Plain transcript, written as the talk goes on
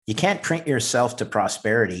you can't print yourself to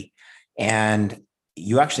prosperity, and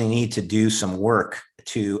you actually need to do some work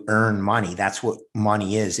to earn money. That's what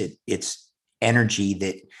money is. It's energy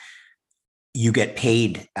that you get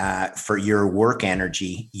paid for your work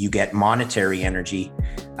energy. You get monetary energy.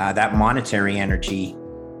 That monetary energy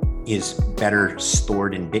is better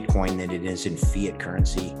stored in Bitcoin than it is in fiat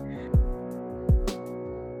currency.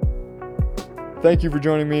 Thank you for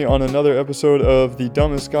joining me on another episode of the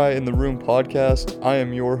Dumbest Guy in the Room podcast. I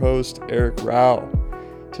am your host, Eric Rao.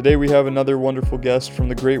 Today we have another wonderful guest from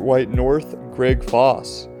the Great White North, Greg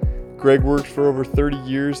Foss. Greg worked for over 30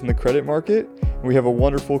 years in the credit market, and we have a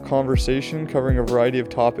wonderful conversation covering a variety of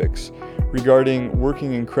topics regarding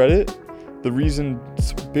working in credit, the reason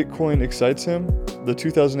Bitcoin excites him, the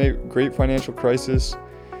 2008 Great Financial Crisis,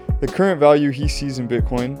 the current value he sees in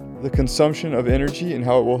Bitcoin, the consumption of energy and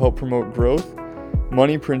how it will help promote growth,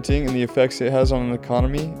 money printing and the effects it has on an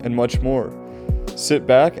economy, and much more. Sit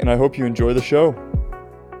back and I hope you enjoy the show.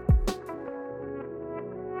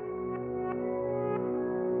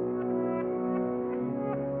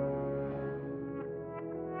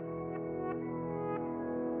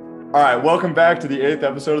 All right, welcome back to the 8th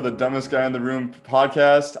episode of the Dumbest Guy in the Room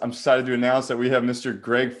podcast. I'm excited to announce that we have Mr.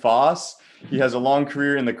 Greg Foss. He has a long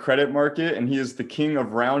career in the credit market, and he is the king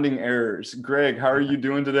of rounding errors. Greg, how are you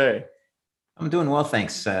doing today? I'm doing well,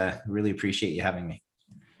 thanks. Really appreciate you having me.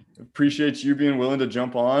 Appreciate you being willing to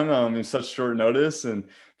jump on in such short notice, and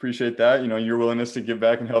appreciate that, your willingness to give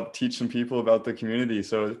back and help teach some people about the community.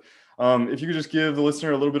 So if you could just give the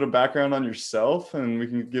listener a little bit of background on yourself, and we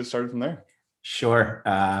can get started from there. Sure.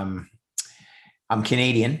 I'm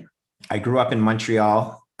Canadian. I grew up in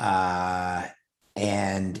Montreal,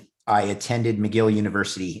 and I attended McGill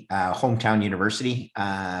University, hometown university.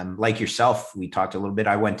 Like yourself, we talked a little bit.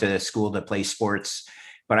 I went to school to play sports,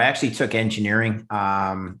 but I actually took engineering.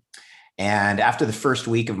 And after the first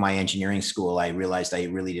week of my engineering school, I realized I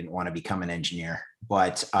really didn't want to become an engineer,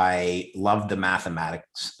 but I loved the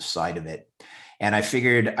mathematics side of it. And I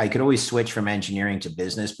figured I could always switch from engineering to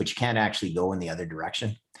business, but you can't actually go in the other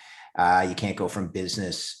direction. You can't go from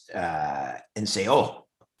business and say,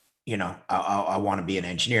 I want to be an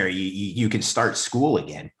engineer. You can start school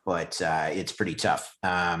again, but it's pretty tough.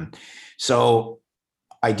 So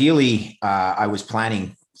ideally, I was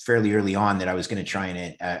planning fairly early on that I was going to try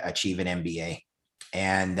and achieve an MBA.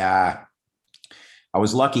 And I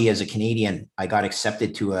was lucky as a Canadian. I got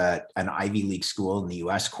accepted to an Ivy League school in the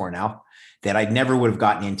US, Cornell, that I never would have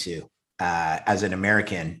gotten into as an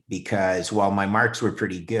American, because while my marks were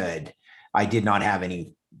pretty good, I did not have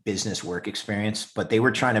any business work experience, but they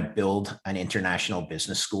were trying to build an international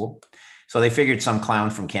business school. So they figured some clown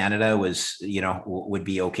from Canada would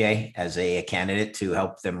be okay as a candidate to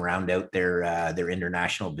help them round out their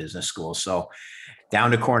international business school. So down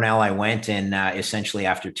to Cornell I went, and essentially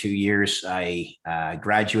after 2 years, I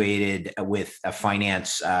graduated with a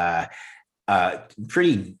finance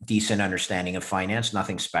pretty decent understanding of finance,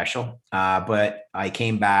 nothing special. But I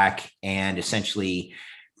came back and essentially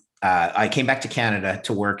I came back to Canada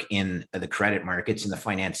to work in the credit markets in the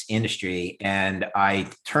finance industry, and I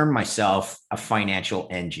termed myself a financial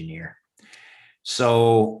engineer.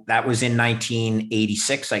 So that was in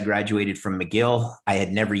 1986. I graduated from McGill. I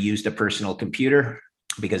had never used a personal computer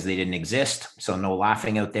because they didn't exist. So no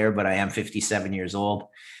laughing out there, but I am 57 years old.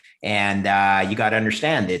 And you got to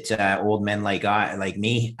understand that old men like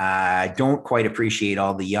me don't quite appreciate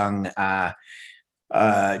all the young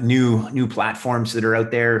new platforms that are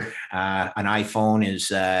out there. An iPhone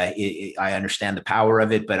is I understand the power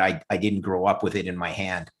of it, but I didn't grow up with it in my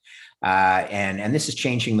hand. And this is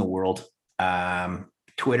changing the world.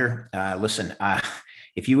 Twitter. Listen,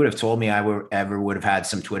 if you would have told me I would have had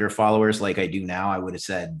some Twitter followers like I do now, I would have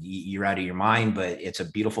said you're out of your mind. But it's a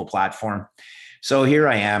beautiful platform. So here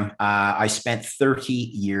I am. I spent 30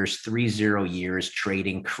 years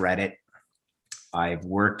trading credit. I've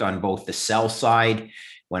worked on both the sell side.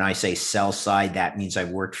 When I say sell side, that means I've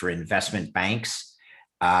worked for investment banks.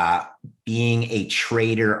 Being a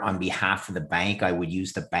trader on behalf of the bank, I would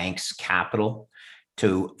use the bank's capital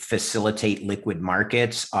to facilitate liquid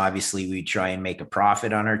markets. Obviously, we try and make a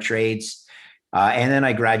profit on our trades. And then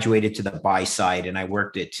I graduated to the buy side, and I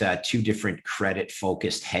worked at two different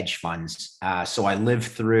credit-focused hedge funds. So I lived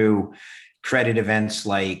through credit events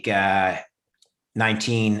like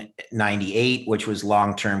 1998, which was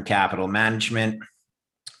long-term capital management.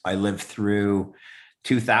 I lived through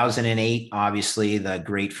 2008, obviously the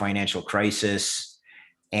great financial crisis,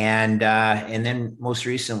 and then most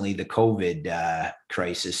recently the COVID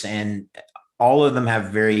crisis. And all of them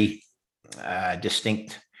have very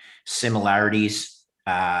distinct similarities.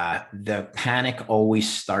 The panic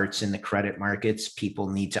always starts in the credit markets. People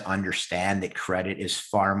need to understand that credit is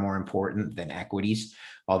far more important than equities.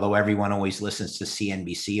 Although everyone always listens to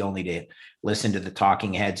CNBC only to listen to the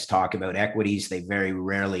talking heads talk about equities, they very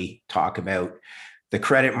rarely talk about the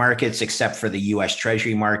credit markets, except for the US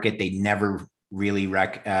Treasury market. They never really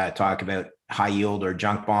talk about high yield or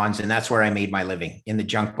junk bonds. And that's where I made my living, in the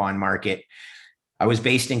junk bond market. I was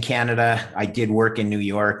based in Canada. I did work in New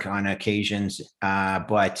York on occasions,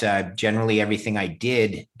 but generally everything I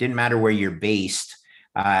didn't matter where you're based.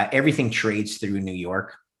 Everything trades through New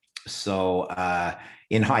York. So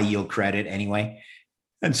in high yield credit anyway.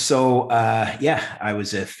 And so, yeah, I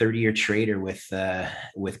was a 30-year trader with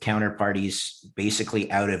counterparties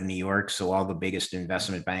basically out of New York. So all the biggest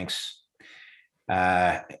investment banks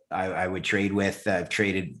I would trade with. I've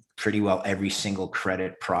traded pretty well every single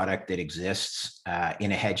credit product that exists.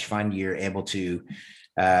 In a hedge fund, you're able to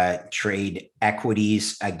trade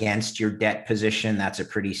equities against your debt position. That's a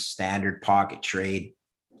pretty standard pocket trade.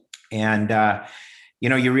 And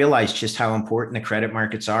you realize just how important the credit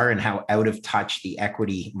markets are and how out of touch the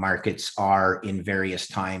equity markets are in various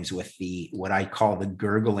times with what I call the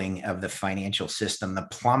gurgling of the financial system, the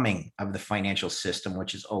plumbing of the financial system,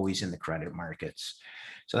 which is always in the credit markets.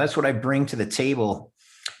 So that's what I bring to the table,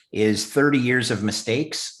 is 30 years of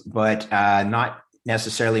mistakes, but not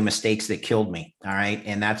necessarily mistakes that killed me. All right.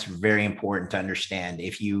 And that's very important to understand.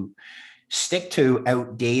 If you stick to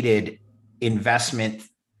outdated investment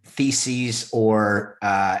theses or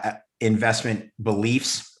investment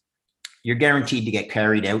beliefs, you're guaranteed to get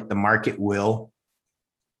carried out. The market will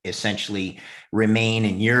essentially remain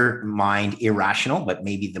in your mind irrational, but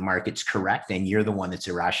maybe the market's correct and you're the one that's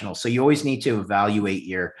irrational. So you always need to evaluate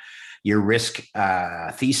your risk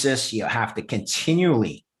thesis. You have to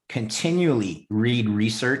continually read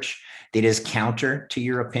research that is counter to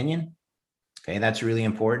your opinion. Okay, that's really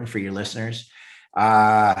important for your listeners.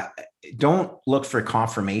 Don't look for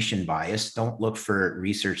confirmation bias. Don't look for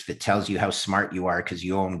research that tells you how smart you are because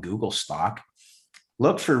you own Google stock.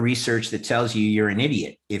 Look for research that tells you you're an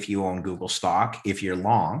idiot if you own Google stock, if you're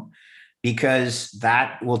long, because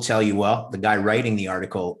that will tell you, well, the guy writing the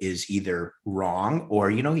article is either wrong or,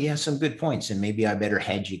 he has some good points and maybe I better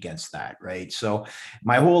hedge against that, right? So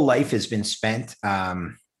my whole life has been spent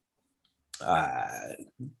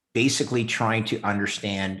basically trying to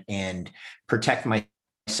understand and protect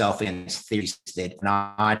myself against theories that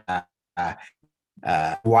are not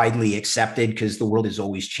widely accepted, because the world is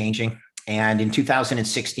always changing. And in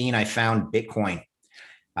 2016, I found Bitcoin,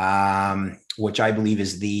 which I believe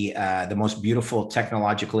is the most beautiful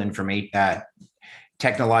technological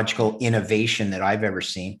innovation that I've ever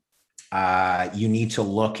seen. You need to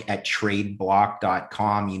look at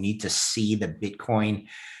tradeblock.com. You need to see the Bitcoin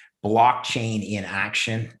blockchain in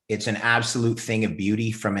action. It's an absolute thing of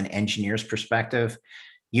beauty from an engineer's perspective.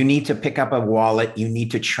 You need to pick up a wallet. You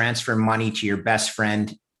need to transfer money to your best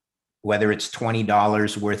friend, whether it's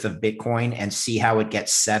 $20 worth of Bitcoin, and see how it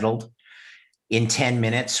gets settled in 10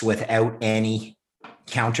 minutes without any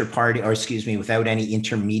counterparty, or without any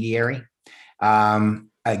intermediary.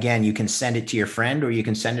 Again, you can send it to your friend or you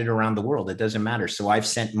can send it around the world. It doesn't matter. So I've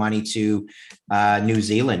sent money to New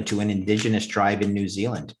Zealand, to an indigenous tribe in New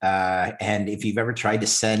Zealand. And if you've ever tried to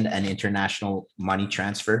send an international money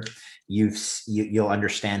transfer, you'll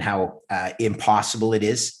understand how impossible it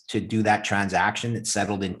is to do that transaction that's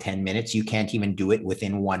settled in 10 minutes. You can't even do it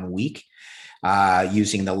within 1 week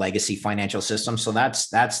using the legacy financial system. So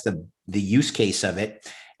that's the use case of it.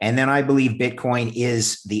 And then I believe Bitcoin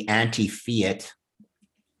is the anti-fiat.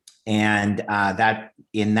 And that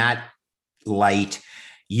in that light,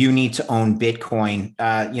 you need to own Bitcoin.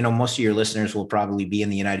 Most of your listeners will probably be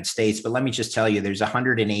in the United States, but let me just tell you, there's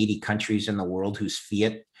 180 countries in the world whose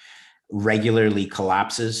fiat regularly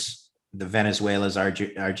collapses. The Venezuelas,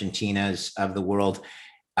 Argentinas of the world.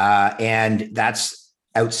 And that's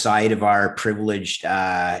outside of our privileged,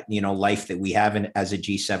 life that we have as a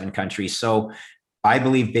G7 country. So I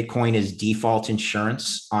believe Bitcoin is default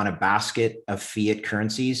insurance on a basket of fiat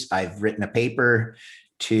currencies. I've written a paper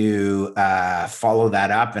to follow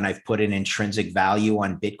that up, and I've put an intrinsic value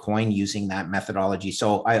on Bitcoin using that methodology.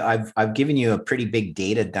 So I've given you a pretty big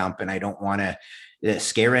data dump, and I don't want to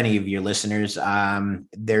scare any of your listeners.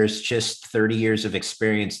 There's just 30 years of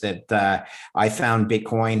experience that I found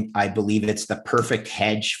Bitcoin. I believe it's the perfect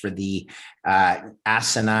hedge for the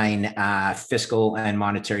asinine fiscal and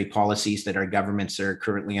monetary policies that our governments are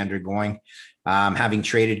currently undergoing. Having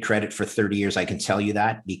traded credit for 30 years, I can tell you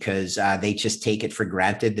that, because they just take it for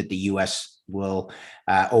granted that the US will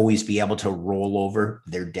always be able to roll over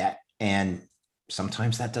their debt. And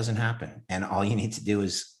sometimes that doesn't happen. And all you need to do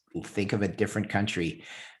is think of a different country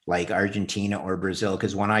like Argentina or Brazil.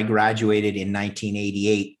 Because when I graduated in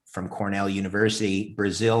 1988 from Cornell University,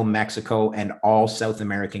 Brazil, Mexico, and all South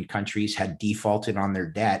American countries had defaulted on their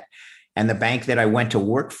debt. And the bank that I went to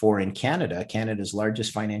work for in Canada, Canada's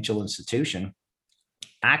largest financial institution,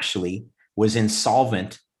 actually was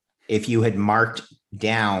insolvent if you had marked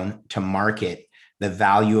down to market the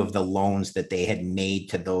value of the loans that they had made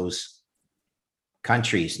to those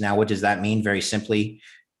countries. Now, what does that mean? Very simply,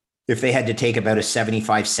 if they had to take about a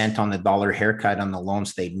 75 cent on the dollar haircut on the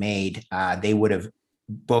loans they'd made, they would have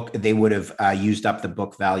used up the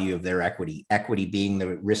book value of their equity being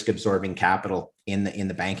the risk absorbing capital in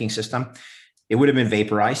the banking system. It would have been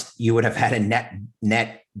vaporized. You would have had a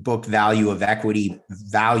net book value of equity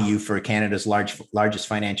value for Canada's largest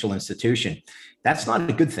financial institution. That's not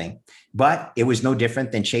a good thing, but it was no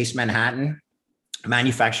different than Chase Manhattan,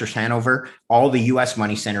 Manufacturers Hanover, all the US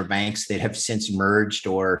money center banks that have since merged,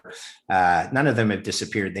 or none of them have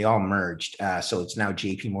disappeared. They all merged. So it's now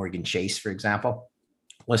JP Morgan Chase, for example.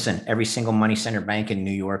 Listen, every single money center bank in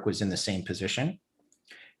New York was in the same position.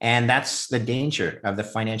 And that's the danger of the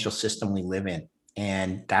financial system we live in.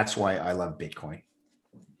 And that's why I love Bitcoin.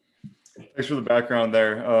 Thanks for the background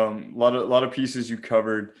there. A lot of pieces you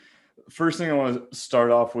covered. First thing I want to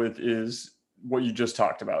start off with is what you just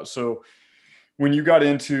talked about. So when you got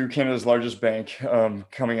into Canada's largest bank,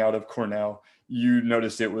 coming out of Cornell, you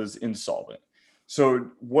noticed it was insolvent. So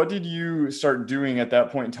what did you start doing at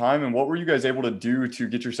that point in time? And what were you guys able to do to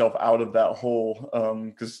get yourself out of that hole?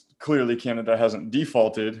 Because clearly Canada hasn't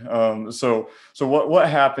defaulted. So what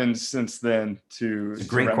happened since then to— It's a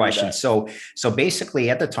great question. That? So basically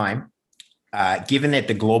at the time, given that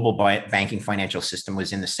the global banking financial system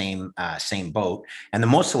was in the same boat, and the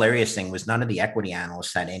most hilarious thing was none of the equity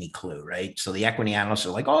analysts had any clue, right? So the equity analysts are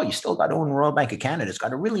like, "Oh, you still got to own Royal Bank of Canada. It's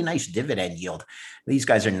got a really nice dividend yield." These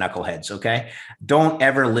guys are knuckleheads, okay? Don't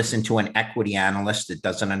ever listen to an equity analyst that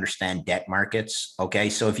doesn't understand debt markets, okay?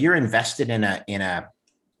 So if you're invested in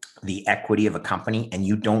the equity of a company and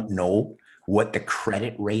you don't know what the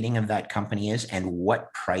credit rating of that company is and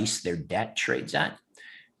what price their debt trades at,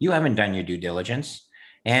 you haven't done your due diligence.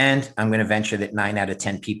 And I'm going to venture that 9 out of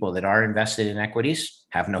 10 people that are invested in equities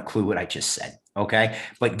have no clue what I just said. Okay.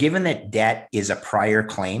 But given that debt is a prior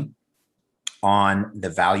claim on the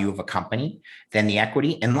value of a company, then the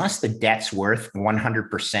equity, unless the debt's worth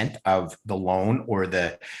 100% of the loan or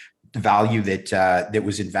the value that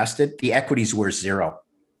was invested, the equity's worth zero.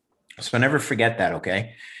 So never forget that.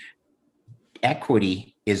 Okay.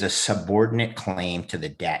 Equity is a subordinate claim to the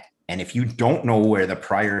debt. And if you don't know where the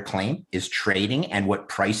prior claim is trading and what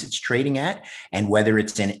price it's trading at, and whether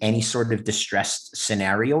it's in any sort of distressed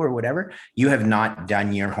scenario or whatever, you have not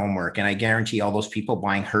done your homework. And I guarantee all those people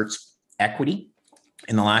buying Hertz equity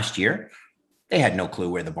in the last year, they had no clue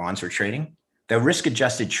where the bonds were trading. The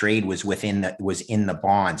risk-adjusted trade was in the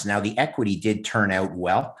bonds. Now, the equity did turn out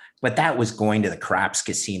well, but that was going to the craps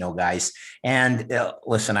casino, guys. And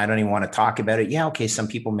listen, I don't even want to talk about it. Yeah, okay, some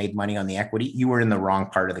people made money on the equity. You were in the wrong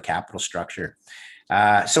part of the capital structure.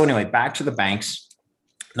 So anyway, back to the banks.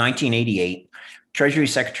 1988, Treasury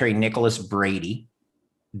Secretary Nicholas Brady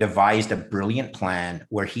devised a brilliant plan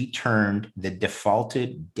where he turned the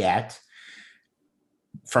defaulted debt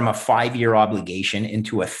from a 5-year obligation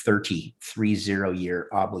into a 30-year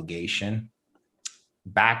obligation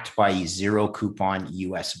backed by zero coupon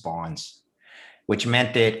US bonds, which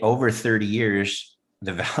meant that over 30 years,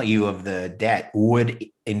 the value of the debt would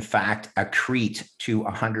in fact accrete to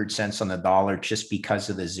 100 cents on the dollar just because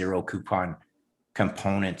of the zero coupon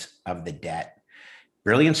component of the debt.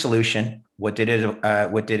 Brilliant solution. What did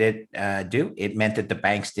it do? It meant that the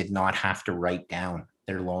banks did not have to write down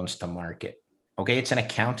their loans to market. Okay, it's an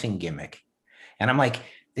accounting gimmick. And I'm like,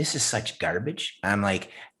 this is such garbage. I'm like,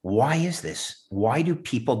 why is this? Why do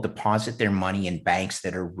people deposit their money in banks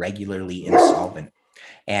that are regularly insolvent?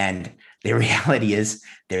 And the reality is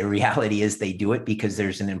they do it because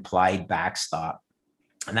there's an implied backstop.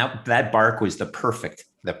 And that bark was the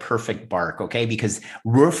perfect bark, okay? Because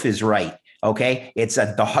Roof is right, okay? It's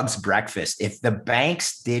a dog's breakfast. If the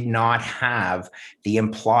banks did not have the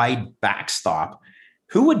implied backstop,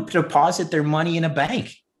 who would deposit their money in a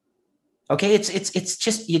bank? Okay, it's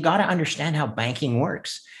just, you got to understand how banking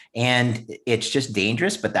works. And it's just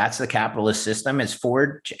dangerous, but that's the capitalist system.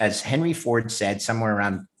 As Henry Ford said somewhere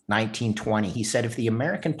around 1920, he said, if the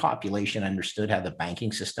American population understood how the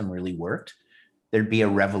banking system really worked, there'd be a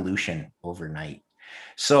revolution overnight.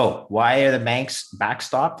 So why are the banks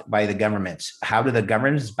backstopped? By the governments. How do the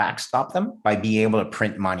governments backstop them? By being able to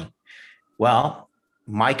print money. Well,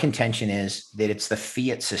 my contention is that it's the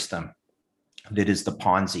fiat system that is the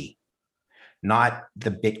Ponzi. not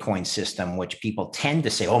the Bitcoin system, which people tend to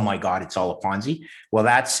say, oh my God, it's all a Ponzi. Well,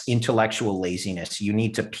 that's intellectual laziness. You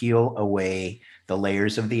need to peel away the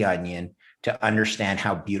layers of the onion to understand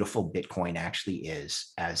how beautiful Bitcoin actually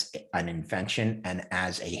is as an invention and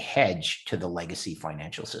as a hedge to the legacy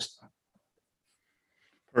financial system.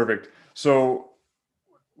 Perfect. So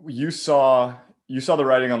you saw the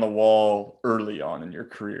writing on the wall early on in your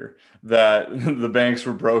career that the banks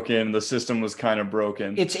were broken, the system was kind of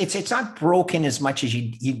broken. It's not broken as much as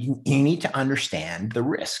you need to understand the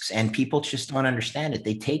risks, and people just don't understand it.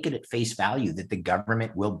 They take it at face value that the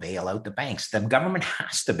government will bail out the banks. The government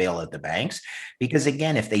has to bail out the banks because,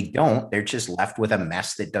 again, if they don't, they're just left with a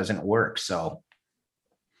mess that doesn't work. So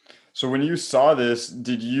when you saw this,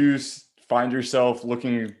 did you find yourself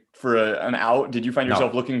looking for an out? Did you find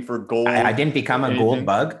yourself no, looking for gold? I didn't become a gold anything?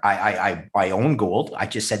 bug. I own gold. I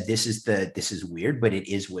just said this is weird, but it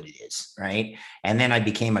is what it is, right? And then I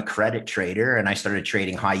became a credit trader, and I started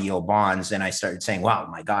trading high yield bonds. And I started saying, "Wow,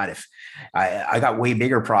 my God, if I got way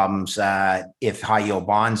bigger problems if high yield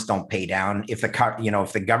bonds don't pay down. If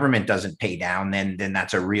the government doesn't pay down, then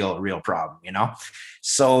that's a real problem, you know."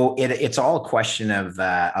 So it's all a question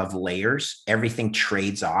of layers. Everything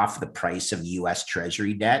trades off the price of U.S.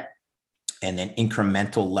 Treasury debt. And then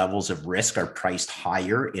incremental levels of risk are priced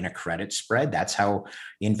higher in a credit spread. That's how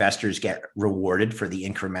investors get rewarded for the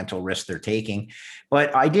incremental risk they're taking.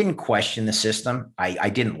 But I didn't question the system. I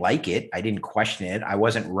didn't like it. I didn't question it. I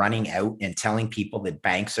wasn't running out and telling people that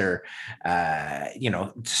banks are,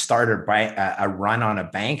 start a run on a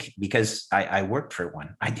bank because I worked for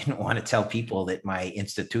one. I didn't want to tell people that my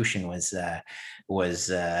institution was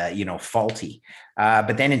faulty.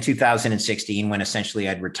 But then in 2016, when essentially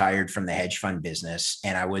I'd retired from the hedge fund business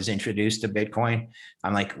and I was introduced to Bitcoin,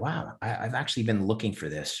 I'm like, wow, I've actually been looking for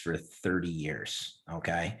this for 30 years.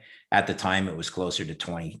 Okay. At the time, it was closer to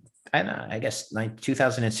 20. I don't know, I guess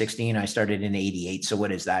 2016, I started in 88. So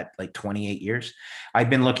what is that? Like 28 years? I've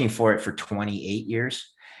been looking for it for 28 years.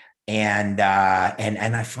 And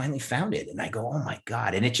I finally found it and I go, oh my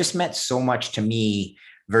God. And it just meant so much to me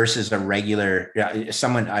versus a regular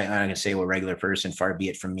someone. I'm going to say a regular person, far be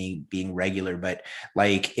it from me being regular, but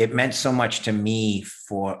like it meant so much to me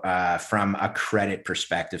from a credit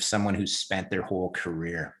perspective, someone who's spent their whole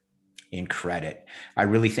career in credit. I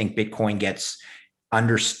really think Bitcoin gets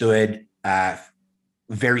understood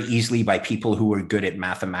very easily by people who are good at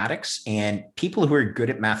mathematics, and people who are good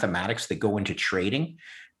at mathematics that go into trading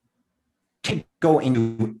to go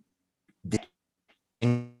into the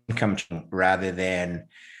income rather than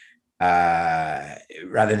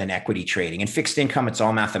equity trading. And fixed income, it's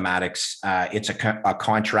all mathematics. It's a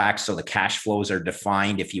contract, so the cash flows are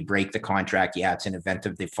defined. If you break the contract, yeah, it's an event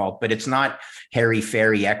of default, but it's not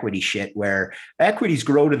hairy-fairy equity shit where equities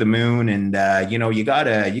grow to the moon and you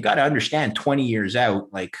gotta understand 20 years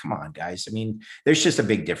out. Like, come on, guys. I mean, there's just a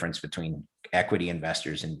big difference between equity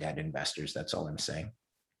investors and debt investors. That's all I'm saying.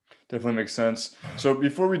 Definitely makes sense. So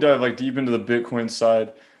before we dive like deep into the Bitcoin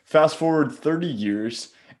side, fast forward 30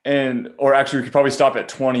 years or actually we could probably stop at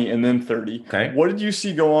 20 and then 30. Okay. What did you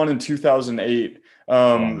see go on in 2008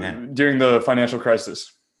 during the financial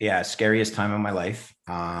crisis? Yeah, scariest time of my life.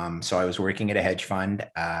 So I was working at a hedge fund.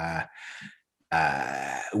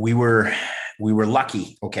 We were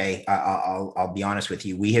lucky. Okay. I'll be honest with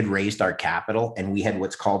you. We had raised our capital and we had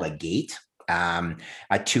what's called a gate, a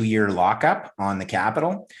 2-year lockup on the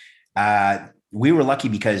capital. We were lucky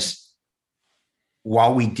because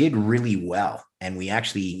while we did really well and we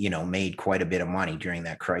actually, made quite a bit of money during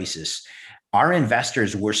that crisis, our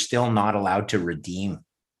investors were still not allowed to redeem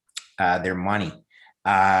their money.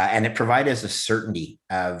 And it provided us a certainty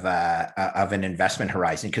of an investment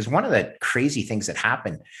horizon. Because one of the crazy things that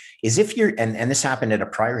happened is and this happened at a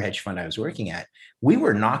prior hedge fund I was working at, we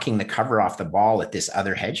were knocking the cover off the ball at this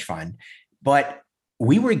other hedge fund, but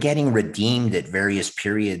we were getting redeemed at various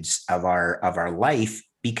periods of our life,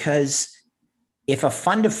 because if a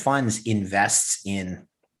fund of funds invests in,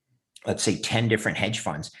 let's say, 10 different hedge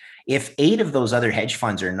funds, if 8 of those other hedge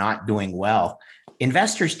funds are not doing well,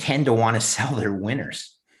 investors tend to want to sell their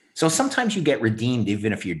winners. So sometimes you get redeemed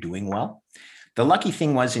even if you're doing well. The lucky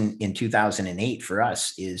thing was in 2008 for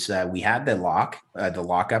us is we had the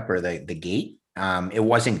lockup or the gate. It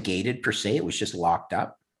wasn't gated per se. It was just locked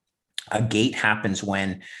up. A gate happens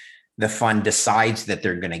when the fund decides that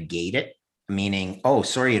they're going to gate it, meaning, oh,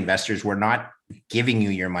 sorry, investors, we're not giving you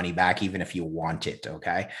your money back, even if you want it.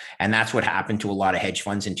 Okay. And that's what happened to a lot of hedge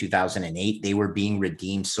funds in 2008. They were being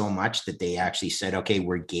redeemed so much that they actually said, okay,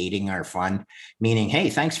 we're gating our fund, meaning, hey,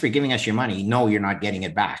 thanks for giving us your money. No, you're not getting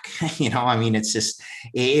it back. It's just,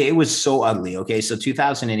 it was so ugly. Okay. So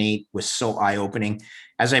 2008 was so eye-opening.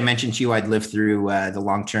 as I mentioned to you, I'd lived through the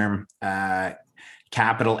long-term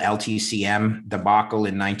capital LTCM debacle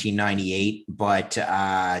in 1998, but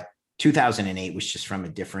 2008 was just from a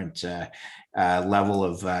different level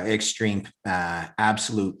of extreme,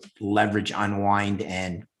 absolute leverage unwind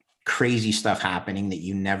and crazy stuff happening that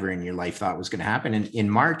you never in your life thought was going to happen. And in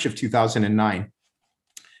March of 2009,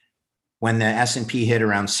 when the S&P hit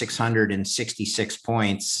around 666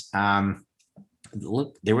 points,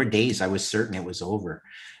 look, there were days I was certain it was over.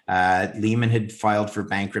 Lehman had filed for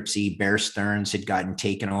bankruptcy. Bear Stearns had gotten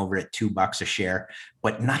taken over at $2 a share,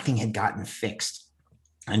 but nothing had gotten fixed.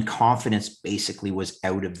 And confidence basically was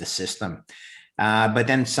out of the system. But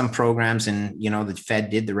then some programs, and the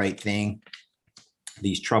Fed did the right thing.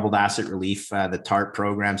 These troubled asset relief, the TARP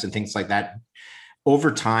programs and things like that,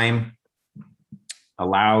 over time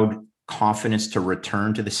allowed confidence to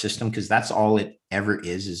return to the system, because that's all it ever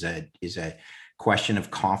is a question of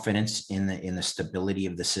confidence in the stability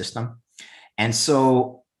of the system. And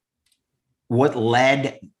so what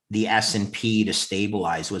led the S&P to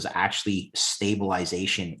stabilize was actually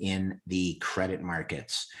stabilization in the credit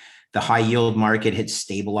markets. The high yield market had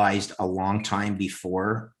stabilized a long time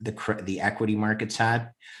before the equity markets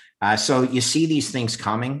had. So you see these things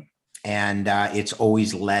coming, and it's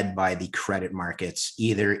always led by the credit markets,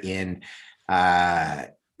 either in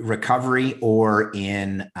recovery or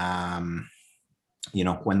in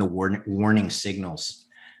when the warning signals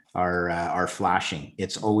are flashing.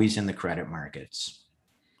 It's always in the credit markets.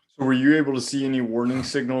 So were you able to see any warning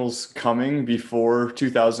signals coming before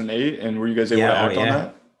 2008? And were you guys able to act on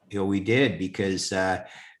that? Yeah, we did, because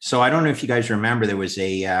so I don't know if you guys remember, there was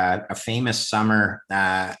a famous summer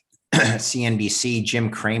CNBC, Jim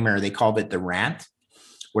Cramer, they called it the rant,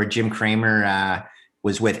 where Jim Cramer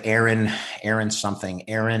was with Erin,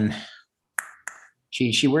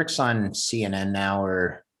 she works on CNN now,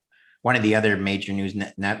 or one of the other major news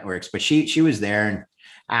networks, but she was there and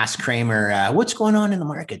asked Cramer, what's going on in the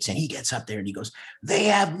markets? And he gets up there and he goes, they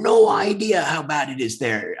have no idea how bad it is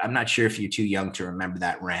there. I'm not sure if you're too young to remember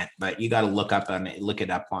that rant, but you got to look it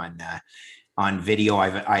up on video.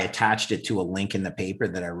 I attached it to a link in the paper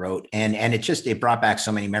that I wrote, and it brought back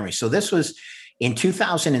so many memories. So this was in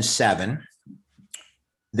 2007.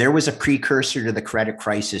 There was a precursor to the credit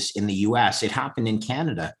crisis in the US. It happened in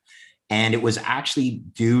Canada, and it was actually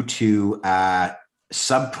due to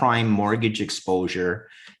subprime mortgage exposure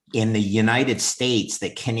in the United States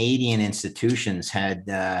that Canadian institutions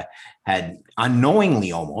had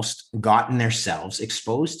unknowingly almost gotten themselves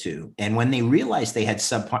exposed to. And when they realized they had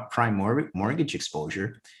subprime mortgage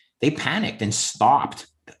exposure, they panicked and stopped,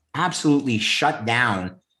 absolutely shut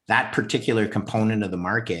down that particular component of the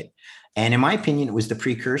market. And in my opinion, it was the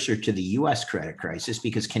precursor to the US credit crisis,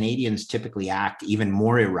 because Canadians typically act even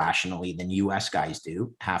more irrationally than US guys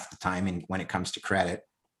do half the time when it comes to credit.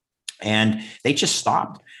 And they just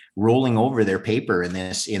stopped rolling over their paper in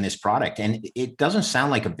this product. And it doesn't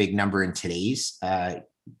sound like a big number in today's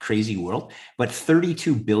crazy world, but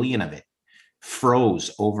 32 billion of it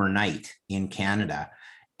froze overnight in Canada.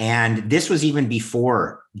 And this was even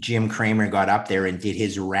before Jim Cramer got up there and did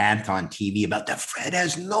his rant on TV about the Fed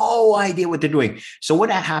has no idea what they're doing. So what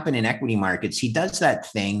happened in equity markets, he does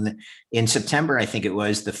that thing in September, I think it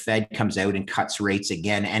was, the Fed comes out and cuts rates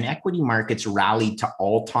again, and equity markets rallied to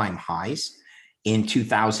all-time highs in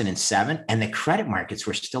 2007. And the credit markets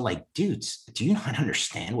were still like, dudes, do you not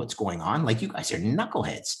understand what's going on? Like, you guys are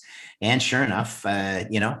knuckleheads. And sure enough,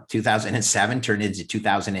 2007 turned into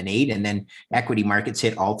 2008, and then equity markets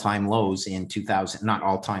hit all-time lows in 2000, not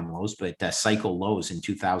all-time lows, but cycle lows in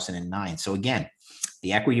 2009. So again,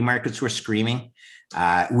 the equity markets were screaming.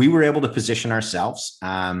 We were able to position ourselves.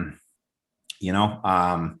 Sometimes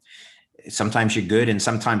you're good and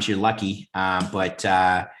sometimes you're lucky, but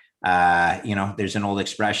there's an old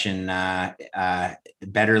expression,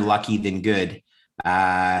 better lucky than good.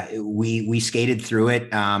 We skated through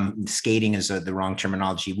it. Skating is the wrong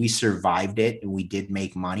terminology. We survived it, and we did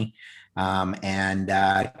make money, and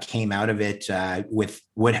came out of it with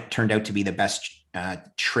what turned out to be the best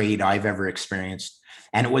trade I've ever experienced.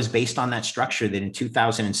 And it was based on that structure that in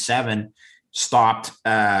 2007 stopped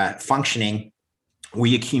functioning.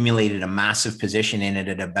 We accumulated a massive position in it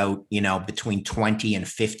at about, between 20 and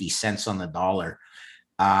 50 cents on the dollar.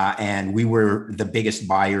 And we were the biggest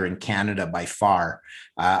buyer in Canada by far.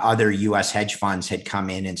 Other US hedge funds had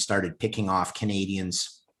come in and started picking off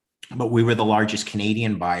Canadians, but we were the largest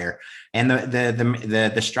Canadian buyer. And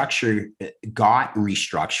the structure got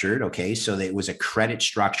restructured. Okay. So it was a credit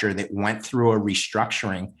structure that went through a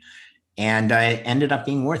restructuring and I ended up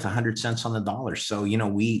being worth 100 cents on the dollar. So,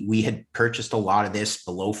 we had purchased a lot of this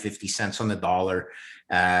below 50 cents on the dollar.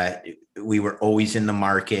 Uh, we were always in the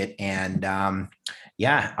market, and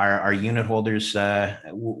yeah, our unit holders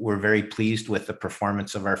were very pleased with the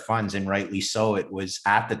performance of our funds, and rightly so. It was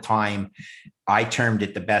at the time, I termed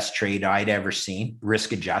it the best trade I'd ever seen,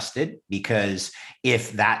 risk adjusted, because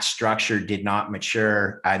if that structure did not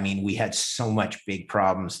mature, I mean, we had so much big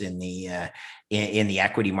problems in the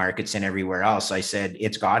equity markets and everywhere else. I said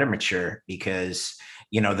it's got to mature because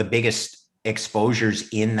the biggest exposures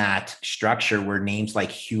in that structure were names like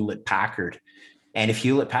Hewlett Packard, and if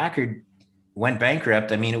Hewlett Packard went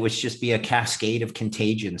bankrupt, I mean, it would just be a cascade of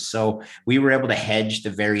contagions. So we were able to hedge the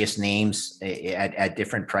various names at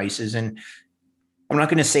different prices. And I'm not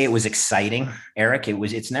going to say it was exciting, Eric.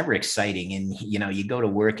 It's never exciting. And, you go to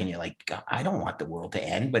work and you're like, God, I don't want the world to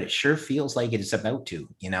end, but it sure feels like it is about to.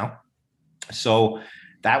 So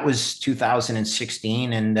that was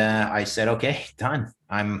 2016. And I said, okay, done.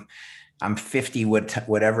 I'm 50,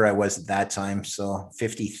 whatever I was at that time. So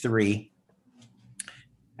 53.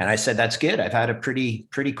 And I said, that's good. I've had a pretty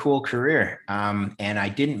cool career. And I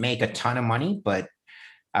didn't make a ton of money, but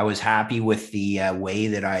I was happy with the way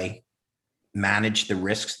that I manage the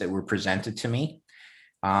risks that were presented to me.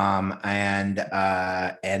 And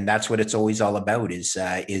that's what it's always all about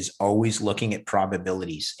is always looking at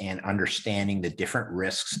probabilities and understanding the different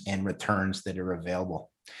risks and returns that are available.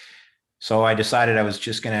 So I decided I was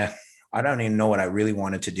just I don't even know what I really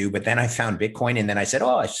wanted to do, but then I found Bitcoin, and then I said,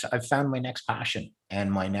 "Oh, I've found my next passion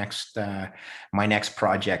and my next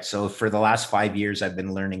project." So for the last 5 years, I've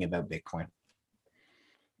been learning about Bitcoin.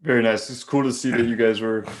 Very nice. It's cool to see that you guys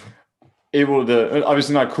were able to,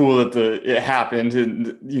 obviously not cool that it happened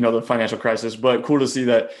and the financial crisis, but cool to see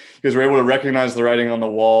that you guys were able to recognize the writing on the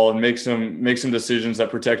wall and make some decisions that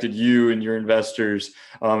protected you and your investors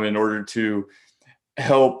in order to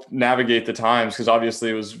help navigate the times, because obviously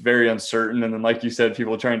it was very uncertain. And then, like you said,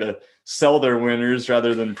 people trying to sell their winners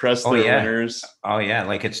rather than press their winners. Oh yeah.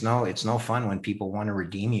 Like it's no fun when people want to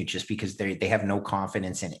redeem you just because they have no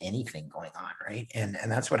confidence in anything going on. Right. And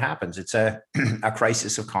that's what happens. It's a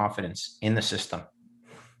crisis of confidence in the system.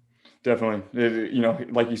 Definitely.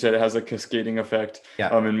 Like you said, it has a cascading effect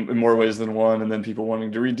Yeah. in more ways than one. And then people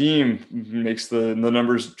wanting to redeem makes the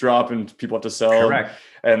numbers drop and people have to sell. Correct.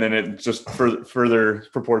 And then it just further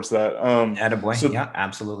purports that. Attaboy. So, yeah,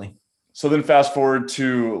 absolutely. So then fast forward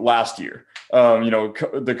to last year,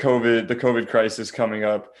 the COVID crisis coming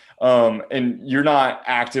up, and you're not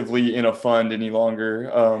actively in a fund any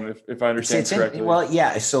longer, if I understand correctly. Well,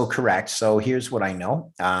 yeah, so correct. So here's what I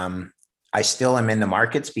know. I still am in the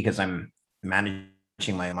markets because I'm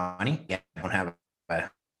managing my money. I don't have I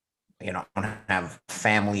don't have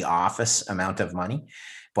family office amount of money,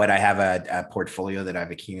 but I have a portfolio that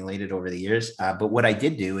I've accumulated over the years. But what I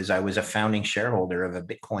did do is I was a founding shareholder of a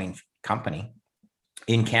Bitcoin company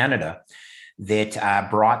in Canada that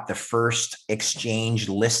brought the first exchange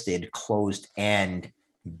listed closed end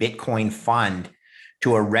Bitcoin fund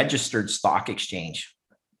to a registered stock exchange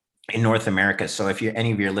in North America. So if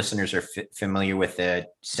any of your listeners are familiar with the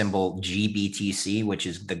symbol GBTC, which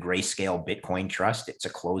is the Grayscale Bitcoin Trust, it's a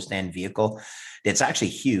closed-end vehicle. It's actually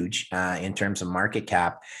huge in terms of market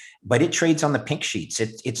cap, but it trades on the pink sheets.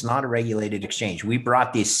 It's not a regulated exchange. We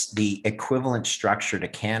brought the equivalent structure to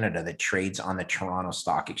Canada that trades on the Toronto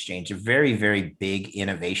Stock Exchange. A very, very big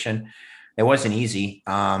innovation. It wasn't easy.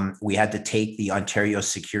 We had to take the Ontario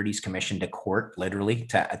Securities Commission to court, literally,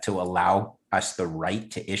 to allow us the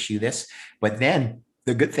right to issue this. But then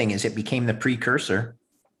the good thing is it became the precursor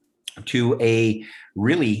to a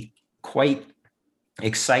really quite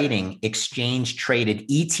exciting exchange traded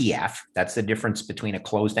ETF. That's the difference between a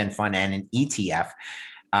closed end fund and an ETF.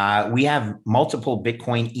 We have multiple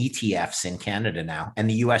Bitcoin ETFs in Canada now, and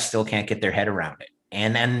the US still can't get their head around it.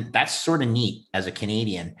 And then that's sort of neat as a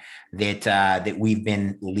Canadian that we've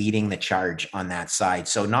been leading the charge on that side.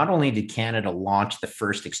 So not only did Canada launch the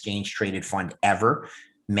first exchange traded fund ever,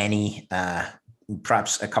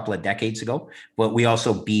 perhaps a couple of decades ago, but we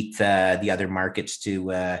also beat the other markets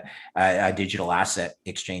to a digital asset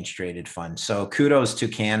exchange traded fund. So kudos to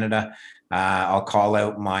Canada. I'll call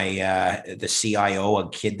out the CIO, a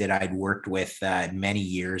kid that I'd worked with many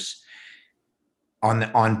years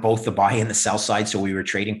on both the buy and the sell side. So we were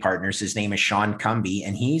trading partners. His name is Sean Cumby,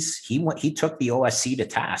 and he took the OSC to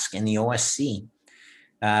task, and the OSC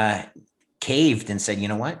caved and said, you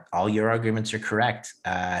know what, all your arguments are correct.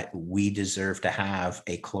 We deserve to have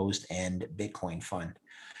a closed end Bitcoin fund.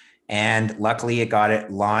 And luckily it got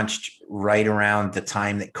it launched right around the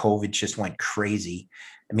time that COVID just went crazy.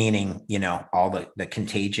 meaning, all the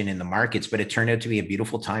contagion in the markets, but it turned out to be a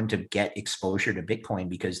beautiful time to get exposure to Bitcoin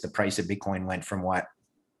because the price of Bitcoin went from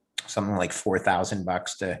something like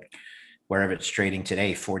 $4,000 to wherever it's trading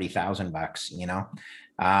today,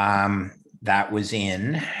 $40,000, that was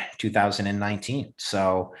in 2019.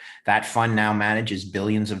 So that fund now manages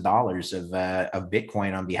billions of dollars of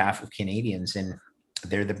Bitcoin on behalf of Canadians, and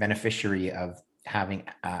they're the beneficiary of having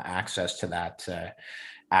access to that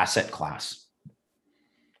asset class.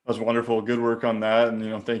 That's wonderful. Good work on that.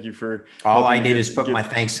 And, thank you for All I helping did is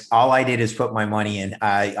put my money in.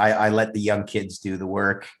 I let the young kids do the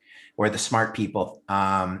work, or the smart people.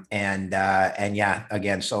 And yeah,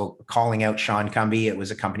 again, so calling out Sean Cumby, it was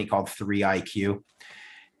a company called 3IQ,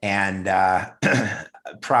 and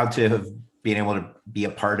proud to have been able to be a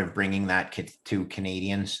part of bringing that to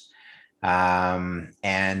Canadians.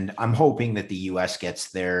 And I'm hoping that the U.S. gets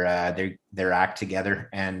their act together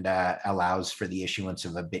and allows for the issuance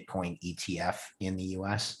of a Bitcoin ETF in the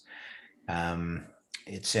U.S.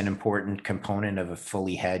 It's an important component of a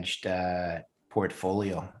fully hedged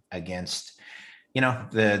portfolio against,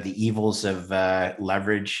 the evils of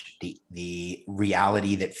leverage, the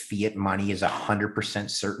reality that fiat money is 100%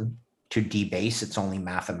 certain to debase. It's only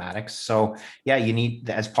mathematics. So yeah, you need,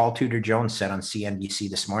 as Paul Tudor Jones said on CNBC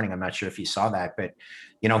this morning, I'm not sure if you saw that, but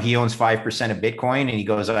he owns 5% of Bitcoin, and he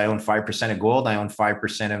goes, I own 5% of gold, I own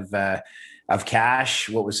 5% of cash.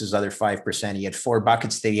 What was his other 5%? He had 4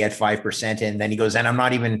 buckets that he had 5%. And then he goes, and I'm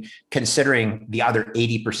not even considering the other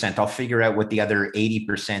 80%. I'll figure out what the other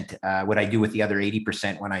 80%, what I do with the other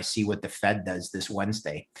 80% when I see what the Fed does this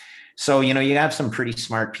Wednesday. So, you have some pretty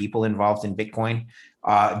smart people involved in Bitcoin.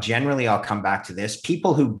 Generally, I'll come back to this.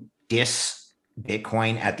 People who diss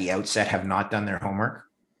Bitcoin at the outset have not done their homework.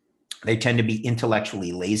 They tend to be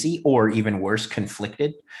intellectually lazy, or even worse,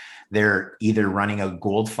 conflicted. They're either running a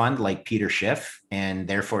gold fund like Peter Schiff, and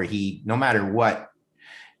therefore no matter what,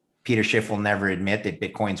 Peter Schiff will never admit that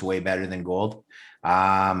Bitcoin's way better than gold.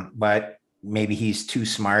 But maybe he's too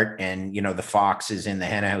smart, and the fox is in the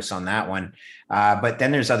henhouse on that one. But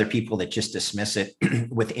then there's other people that just dismiss it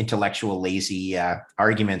with intellectual lazy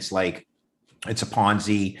arguments like it's a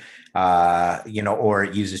Ponzi, or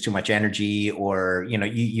it uses too much energy, or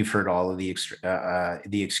you've heard all of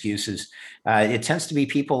the excuses. It tends to be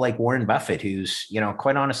people like Warren Buffett, who's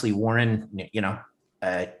quite honestly, Warren,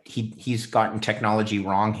 he's gotten technology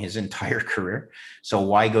wrong his entire career. So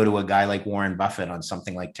why go to a guy like Warren Buffett on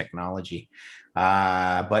something like technology?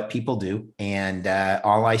 But people do. And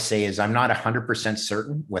all I say is I'm not 100%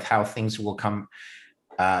 certain with how things will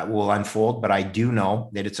unfold, but I do know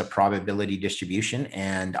that it's a probability distribution,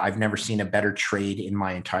 and I've never seen a better trade in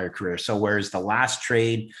my entire career. So whereas the last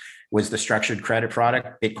trade was the structured credit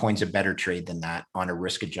product, Bitcoin's a better trade than that on a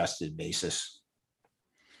risk-adjusted basis.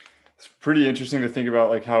 It's pretty interesting to think about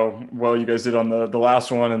like how well you guys did on the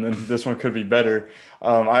last one, and then this one could be better.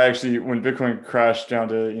 I actually, when Bitcoin crashed down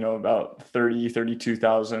to, about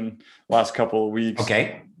 32,000 last couple of weeks.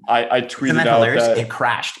 Okay. I tweeted out that it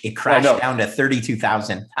crashed down to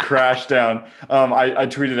 32,000. Crashed down. I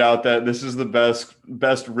tweeted out that this is the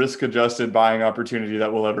best risk-adjusted buying opportunity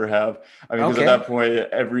that we'll ever have. I mean, because at that point,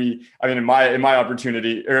 in my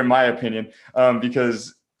opportunity, or in my opinion,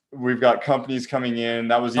 because we've got companies coming in.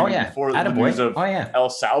 That was even before the news of El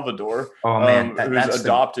Salvador, who's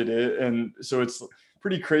adopted it. And so it's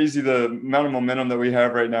pretty crazy the amount of momentum that we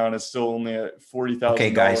have right now, and it's still only at $40,000. Okay,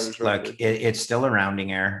 guys, look, it's still a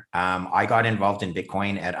rounding error. I got involved in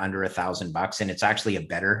Bitcoin at under $1,000, and it's actually a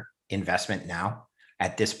better investment now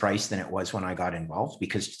at this price than it was when I got involved,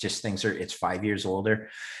 because just it's 5 years older.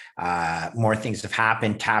 More things have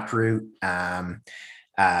happened. Taproot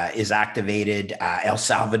is activated. El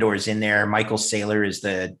Salvador is in there. Michael Saylor is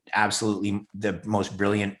absolutely the most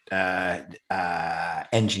brilliant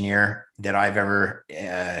engineer that I've ever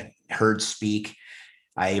heard speak.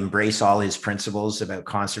 I embrace all his principles about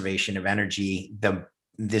conservation of energy.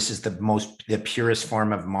 This is the purest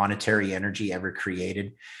form of monetary energy ever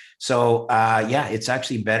created. So it's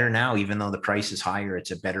actually better now, even though the price is higher.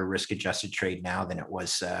 It's a better risk-adjusted trade now than it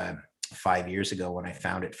was 5 years ago when I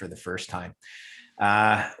found it for the first time.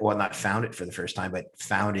 Not found it for the first time, but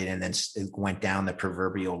found it and then it went down the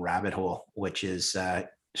proverbial rabbit hole, which is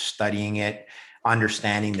studying it,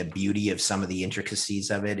 understanding the beauty of some of the intricacies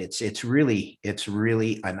of it. It's really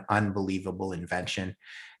an unbelievable invention.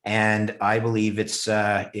 And I believe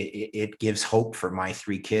it gives hope for my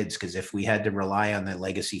 3 kids, because if we had to rely on the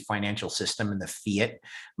legacy financial system and the fiat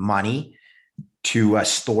money to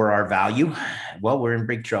store our value, well, we're in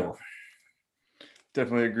big trouble.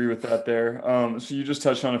 Definitely agree with that there. So you just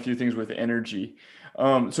touched on a few things with energy.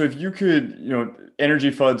 So if you could,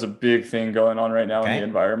 energy FUD's a big thing going on right now in the Okay.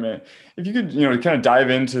 environment. If you could, kind of dive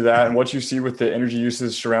into that and what you see with the energy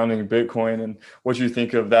uses surrounding Bitcoin and what you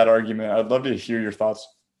think of that argument, I'd love to hear your thoughts.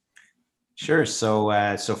 Sure. So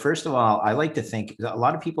first of all, I like to think a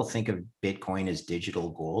lot of people think of Bitcoin as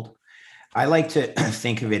digital gold. I like to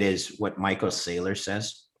think of it as what Michael Saylor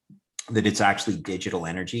says, that it's actually digital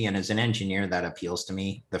energy. And as an engineer, that appeals to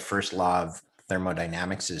me. The first law of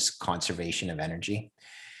thermodynamics is conservation of energy.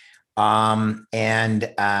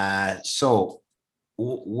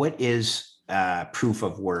 What is proof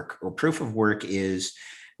of work? Well, proof of work is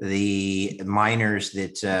the miners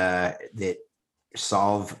that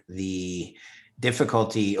solve the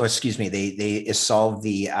difficulty, or excuse me, they solve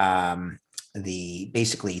the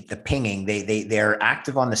basically the pinging. They're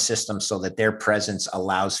active on the system so that their presence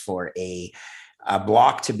allows for a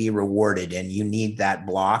block to be rewarded, and you need that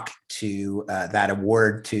block to that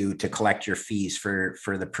award to collect your fees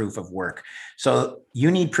for the proof of work. So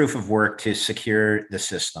you need proof of work to secure the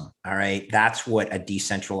system. All right, that's what a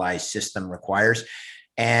decentralized system requires.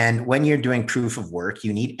 And when you're doing proof of work,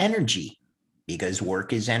 you need energy, because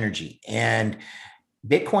work is energy. And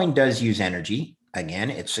Bitcoin does use energy. Again,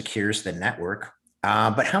 it secures the network.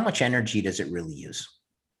 But how much energy does it really use?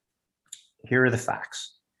 Here are the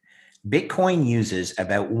facts. Bitcoin uses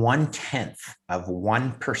about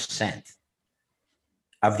 0.1%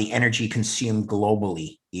 of the energy consumed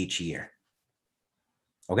globally each year.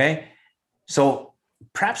 Okay. So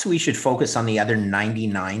perhaps we should focus on the other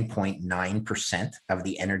 99.9% of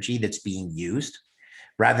the energy that's being used,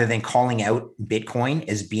 rather than calling out Bitcoin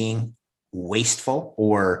as being wasteful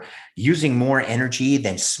or using more energy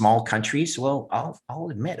than small countries. Well, I'll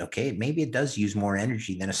admit, okay, maybe it does use more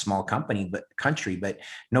energy than a small country, but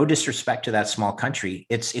no disrespect to that small country.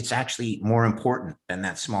 It's actually more important than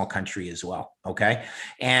that small country as well. Okay.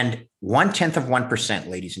 And 0.1%,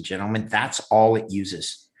 ladies and gentlemen, that's all it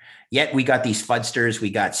uses. Yet we got these fudsters.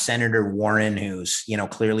 We got Senator Warren, who's,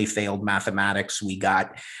 clearly failed mathematics. We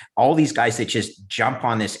got all these guys that just jump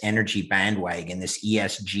on this energy bandwagon, this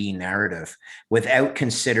ESG narrative, without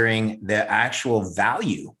considering the actual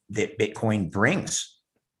value that Bitcoin brings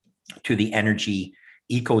to the energy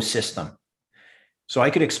ecosystem. So I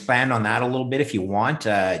could expand on that a little bit if you want.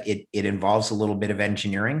 It involves a little bit of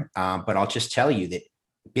engineering, but I'll just tell you that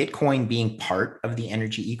Bitcoin, being part of the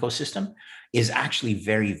energy ecosystem, is actually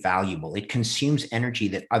very valuable. It consumes energy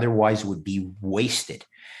that otherwise would be wasted,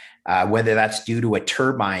 whether that's due to a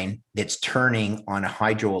turbine that's turning on a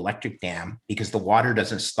hydroelectric dam because the water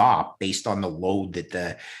doesn't stop based on the load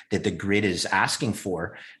that the grid is asking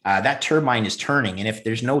for. That turbine is turning, and if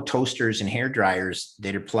there's no toasters and hair dryers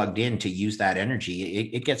that are plugged in to use that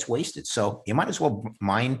energy, it gets wasted. So you might as well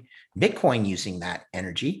mine Bitcoin using that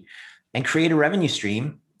energy and create a revenue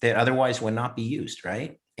stream that otherwise would not be used,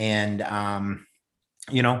 right? And it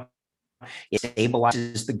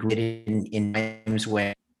stabilizes the grid in times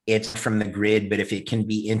when it's from the grid, but if it can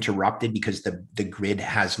be interrupted because the grid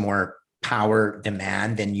has more power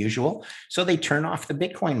demand than usual, so they turn off the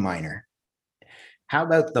Bitcoin miner. How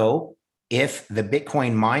about though, if the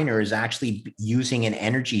Bitcoin miner is actually using an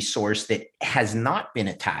energy source that has not been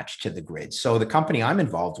attached to the grid? So the company I'm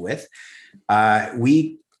involved with,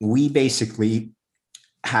 we basically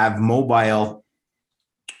have mobile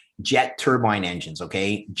jet turbine engines,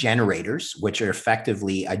 okay, generators, which are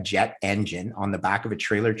effectively a jet engine on the back of a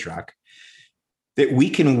trailer truck that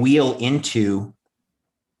we can wheel into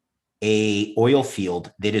a oil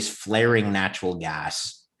field that is flaring natural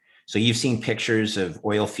gas. So you've seen pictures of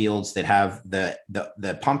oil fields that have the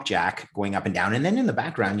pump jack going up and down, and then in the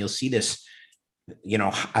background you'll see this,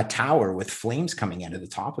 a tower with flames coming out of the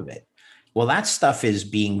top of it. Well, that stuff is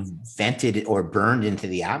being vented or burned into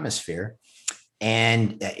the atmosphere,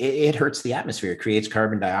 and it hurts the atmosphere. It creates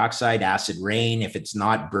carbon dioxide, acid rain. If it's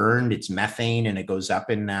not burned, it's methane, and it goes up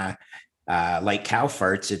in like cow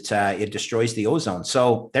farts. It destroys the ozone.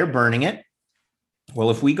 So they're burning it. Well,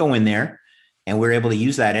 if we go in there and we're able to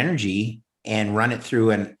use that energy and run it through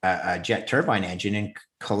a jet turbine engine and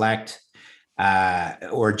collect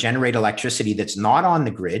or generate electricity that's not on the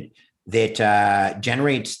grid, that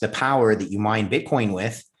generates the power that you mine Bitcoin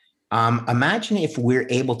with. Imagine if we're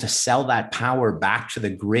able to sell that power back to the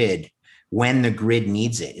grid when the grid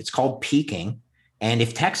needs it. It's called peaking. And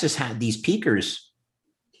if Texas had these peakers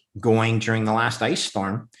going during the last ice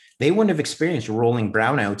storm, they wouldn't have experienced rolling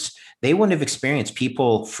brownouts. They wouldn't have experienced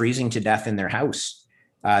people freezing to death in their house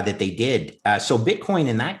that they did. So Bitcoin,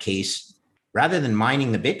 in that case, rather than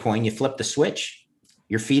mining the Bitcoin, you flip the switch.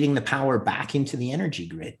 You're feeding the power back into the energy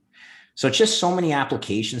grid. So it's just so many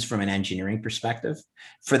applications from an engineering perspective.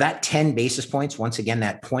 For that 10 basis points, once again,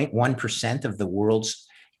 that 0.1% of the world's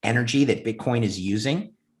energy that Bitcoin is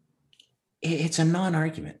using, it's a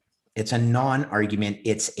non-argument. It's a non-argument.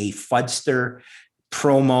 It's a fudster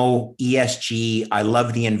promo ESG. I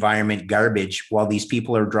love the environment garbage while these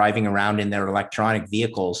people are driving around in their electronic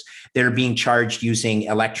vehicles. They're being charged using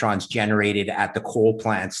electrons generated at the coal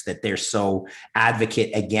plants that they're so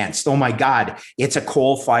advocate against. Oh my God, it's a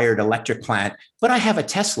coal-fired electric plant, but I have a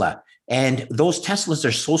Tesla. And those Teslas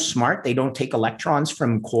are so smart, they don't take electrons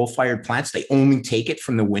from coal-fired plants. They only take it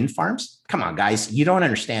from the wind farms. Come on, guys. You don't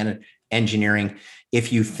understand engineering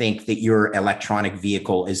if you think that your electronic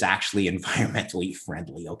vehicle is actually environmentally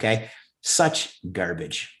friendly. Okay. Such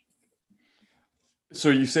garbage. So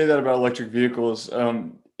you say that about electric vehicles.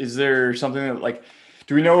 Is there something that, like,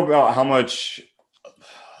 do we know about how much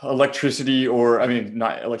electricity, or I mean,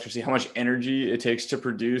 not electricity, how much energy it takes to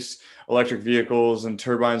produce electric vehicles and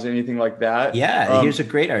turbines, anything like that? Yeah, here's a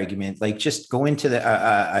great argument. Like, just go into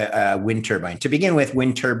the wind turbine. To begin with,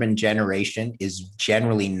 wind turbine generation is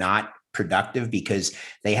generally not productive because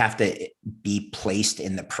they have to be placed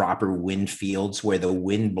in the proper wind fields where the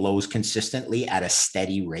wind blows consistently at a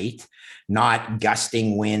steady rate, not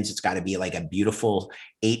gusting winds. It's got to be like a beautiful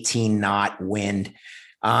 18 knot wind.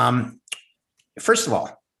 First of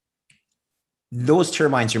all, those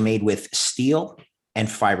turbines are made with steel and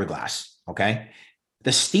fiberglass. Okay.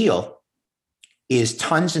 The steel is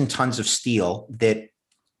tons and tons of steel that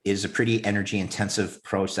is a pretty energy intensive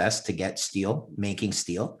process to get steel, making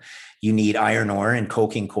steel. You need iron ore and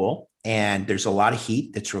coking coal, and there's a lot of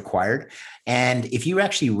heat that's required. And if you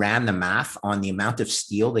actually ran the math on the amount of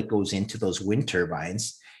steel that goes into those wind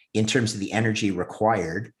turbines in terms of the energy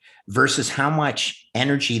required versus how much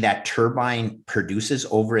energy that turbine produces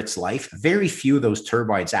over its life, very few of those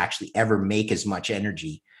turbines actually ever make as much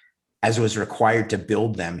energy as was required to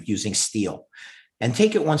build them using steel. And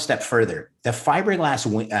take it one step further, the fiberglass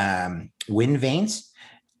wind vanes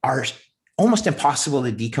are almost impossible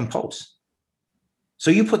to decompose.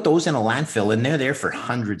 So you put those in a landfill and they're there for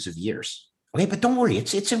hundreds of years. Okay, but don't worry,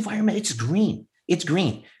 it's environment, it's green. It's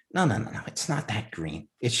green. No, it's not that green.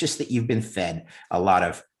 It's just that you've been fed a lot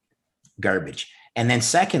of garbage. And then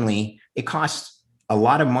secondly, it costs a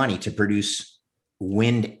lot of money to produce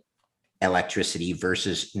wind electricity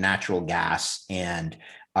versus natural gas and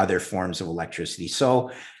other forms of electricity. So,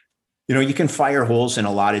 you can fire holes in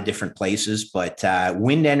a lot of different places, but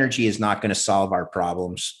wind energy is not going to solve our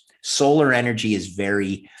problems. Solar energy is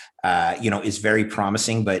very, is very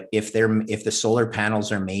promising. But if the solar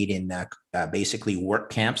panels are made in basically work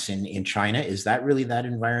camps in China, is that really that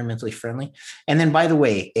environmentally friendly? And then, by the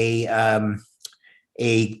way, a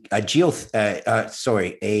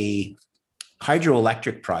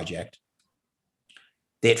hydroelectric project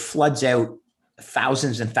that floods out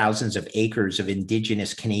thousands and thousands of acres of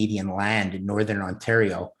Indigenous Canadian land in Northern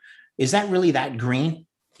Ontario. Is that really that green?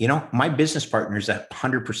 My business partner is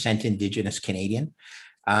 100% Indigenous Canadian.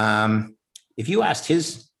 If you asked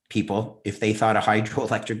his people if they thought a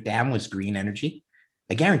hydroelectric dam was green energy,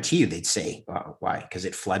 I guarantee you they'd say, why? Because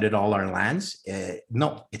it flooded all our lands?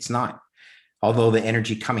 No, it's not. Although the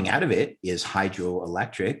energy coming out of it is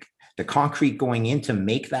hydroelectric, the concrete going in to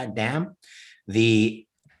make that dam, the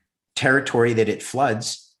territory that it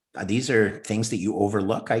floods, these are things that you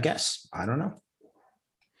overlook, I guess. I don't know.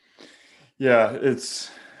 Yeah, it's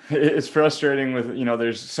frustrating with,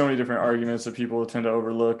 there's so many different arguments that people tend to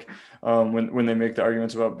overlook when they make the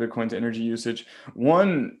arguments about Bitcoin's energy usage.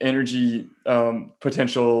 One energy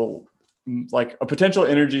potential, like a potential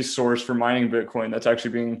energy source for mining Bitcoin that's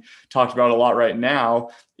actually being talked about a lot right now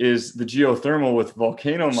is the geothermal with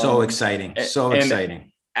volcano mining. So exciting. Exciting.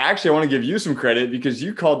 Actually, I want to give you some credit because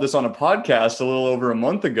you called this on a podcast a little over a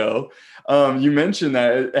month ago. You mentioned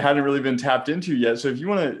that it hadn't really been tapped into yet. So do you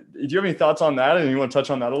have any thoughts on that? And you want to touch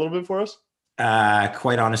on that a little bit for us?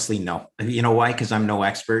 Quite honestly, no. You know why? Because I'm no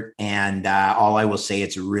expert. And all I will say,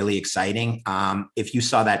 it's really exciting. If you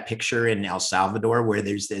saw that picture in El Salvador where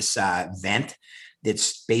there's this vent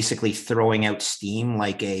that's basically throwing out steam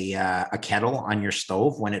like a kettle on your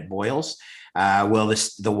stove when it boils.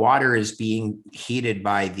 The water is being heated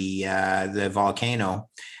by the volcano,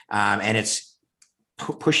 and it's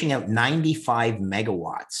pushing out 95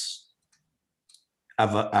 megawatts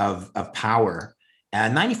of power.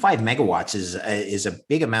 95 megawatts is a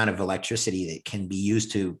big amount of electricity that can be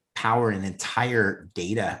used to power an entire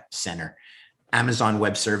data center. Amazon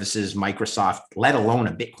Web Services, Microsoft, let alone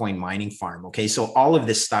a Bitcoin mining farm. Okay, so all of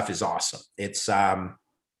this stuff is awesome. It's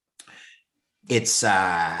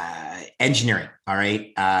engineering. All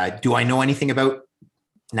right. Do I know anything about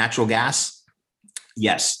natural gas?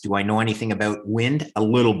 Yes. Do I know anything about wind? A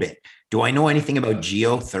little bit. Do I know anything about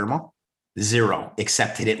geothermal? Zero,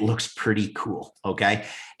 except that it looks pretty cool. Okay.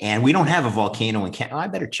 And we don't have a volcano in Canada. I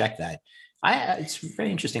better check that. It's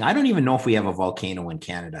very interesting. I don't even know if we have a volcano in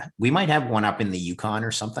Canada. We might have one up in the Yukon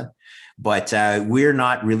or something, but we're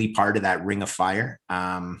not really part of that ring of fire.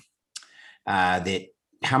 That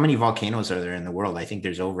how many volcanoes are there in the world? I think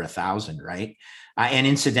there's over 1,000, right? And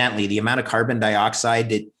incidentally, the amount of carbon dioxide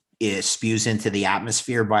that is spews into the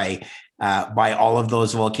atmosphere by all of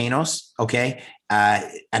those volcanoes, okay,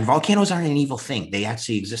 and volcanoes aren't an evil thing. They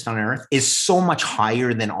actually exist on Earth, is so much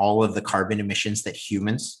higher than all of the carbon emissions that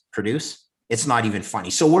humans produce. It's not even funny.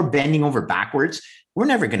 So we're bending over backwards. We're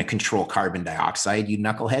never going to control carbon dioxide, you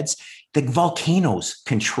knuckleheads. The volcanoes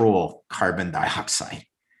control carbon dioxide.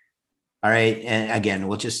 All right. And again,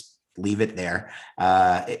 we'll just leave it there.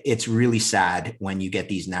 It's really sad when you get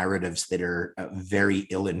these narratives that are very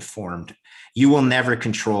ill-informed. You will never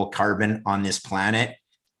control carbon on this planet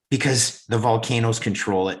because the volcanoes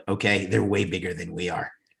control it. Okay. They're way bigger than we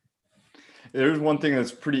are. There's one thing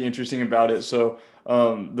that's pretty interesting about it. So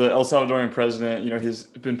the El Salvadorian president, he's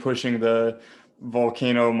been pushing the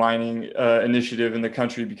volcano mining initiative in the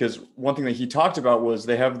country, because one thing that he talked about was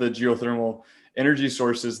they have the geothermal energy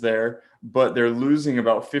sources there, but they're losing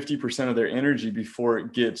about 50% of their energy before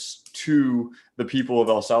it gets to the people of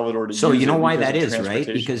El Salvador to So use you know it why because that of is, right?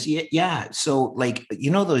 transportation. Because yeah. So like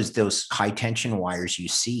those high tension wires you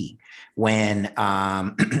see when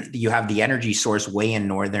you have the energy source way in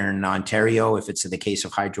northern Ontario, if it's in the case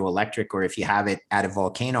of hydroelectric, or if you have it at a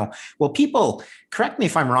volcano. Well, people, correct me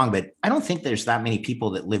if I'm wrong, but I don't think there's that many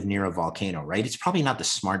people that live near a volcano, right? It's probably not the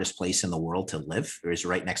smartest place in the world to live, or is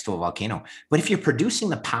right next to a volcano. But if you're producing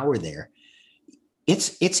the power there,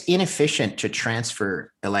 it's inefficient to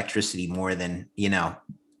transfer electricity more than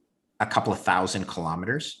a couple of 1,000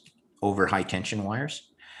 kilometers over high tension wires.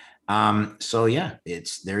 So yeah,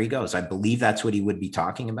 there he goes. I believe that's what he would be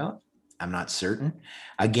talking about. I'm not certain.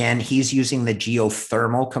 Again, he's using the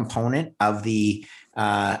geothermal component of the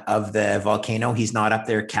volcano. He's not up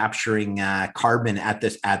there capturing carbon at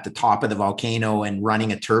the top of the volcano and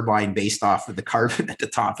running a turbine based off of the carbon at the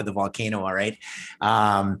top of the volcano. All right.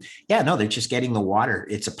 Yeah, no, they're just getting the water.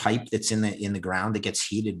 It's a pipe that's in the ground that gets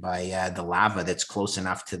heated by the lava that's close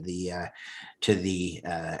enough to the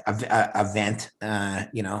event.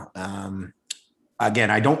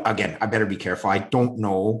 Again, I better be careful. I don't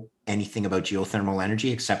know anything about geothermal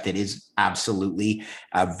energy, except it is absolutely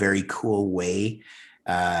a very cool way.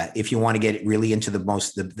 If you want to get really into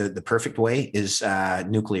the perfect way is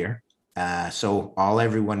nuclear. So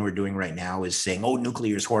everyone we're doing right now is saying, oh,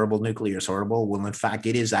 nuclear is horrible. Nuclear is horrible. Well, in fact,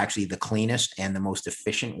 it is actually the cleanest and the most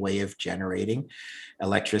efficient way of generating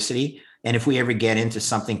electricity. And if we ever get into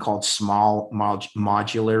something called small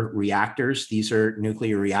modular reactors, these are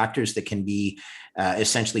nuclear reactors that can be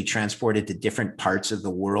essentially transported to different parts of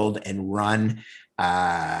the world and run,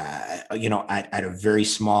 at a very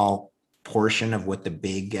small portion of what the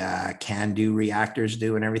big CANDU reactors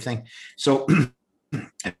do and everything. So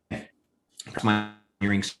my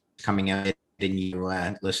hearings coming out and you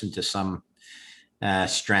listen to some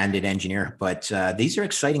stranded engineer, but these are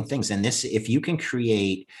exciting things. And if you can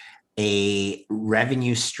create a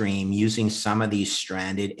revenue stream using some of these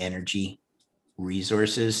stranded energy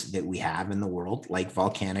resources that we have in the world, like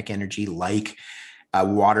volcanic energy, like a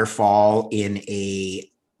waterfall in a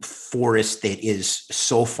forest that is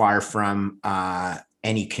so far from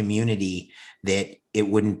any community that it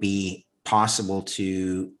wouldn't be possible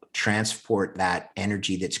to transport that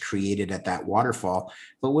energy that's created at that waterfall.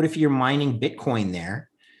 But what if you're mining Bitcoin there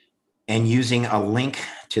and using a link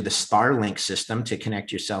to the Starlink system to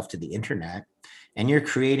connect yourself to the internet, and you're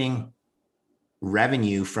creating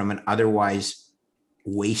revenue from an otherwise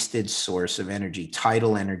wasted source of energy?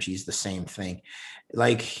 Tidal energy is the same thing.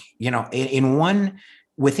 Like,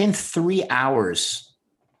 within 3 hours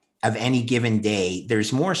of any given day,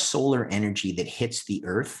 there's more solar energy that hits the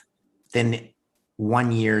earth than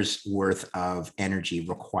 1 year's worth of energy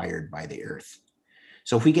required by the earth.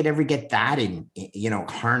 So if we could ever get that in,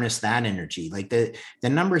 harness that energy, like the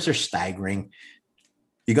numbers are staggering.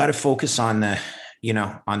 You got to focus on the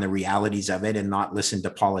realities of it and not listen to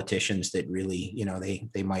politicians that really,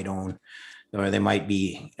 they might own, or they might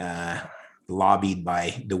be lobbied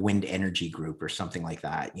by the wind energy group or something like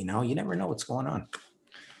that. You never know what's going on.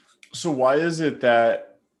 So why is it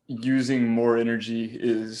that using more energy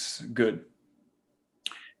is good?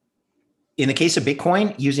 In the case of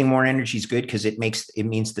Bitcoin, using more energy is good because it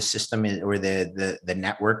means the system or the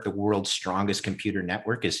network, the world's strongest computer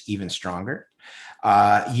network, is even stronger.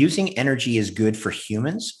 Using energy is good for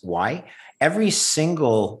humans. Why? Every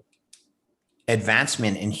single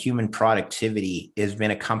advancement in human productivity has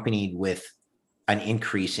been accompanied with an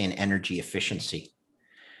increase in energy efficiency.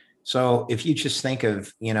 So if you just think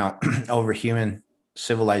of, over human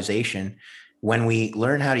civilization, when we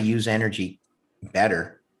learn how to use energy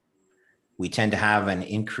better, we tend to have an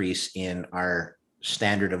increase in our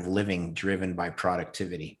standard of living driven by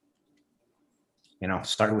productivity.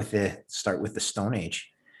 Start with the Stone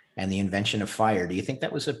Age and the invention of fire. Do you think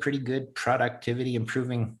that was a pretty good productivity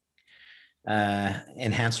improving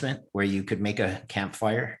enhancement where you could make a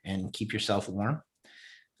campfire and keep yourself warm?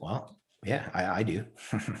 Well, yeah, I do.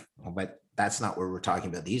 But that's not what we're talking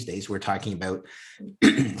about these days. We're talking about,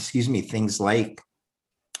 excuse me, things like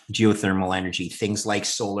geothermal energy, things like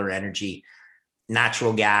solar energy,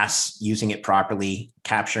 natural gas, using it properly,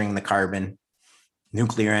 capturing the carbon,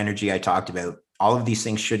 nuclear energy I talked about. All of these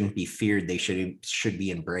things shouldn't be feared. They should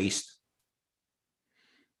be embraced.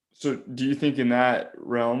 So do you think in that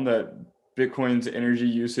realm that Bitcoin's energy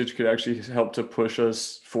usage could actually help to push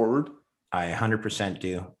us forward? I 100%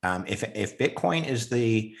 do. If Bitcoin is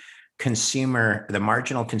the consumer, the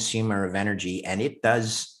marginal consumer of energy, and it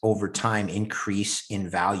does over time increase in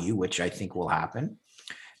value, which I think will happen,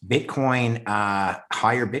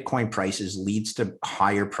 higher Bitcoin prices leads to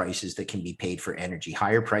higher prices that can be paid for energy,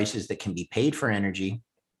 higher prices that can be paid for energy.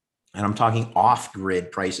 And I'm talking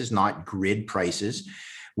off-grid prices, not grid prices,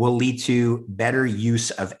 will lead to better use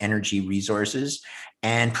of energy resources,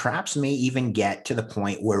 and perhaps may even get to the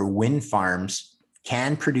point where wind farms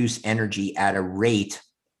can produce energy at a rate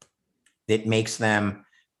that makes them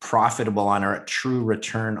profitable on a true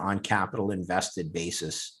return on capital invested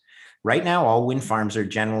basis. Right now, all wind farms are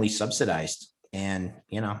generally subsidized, and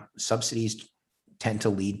subsidies tend to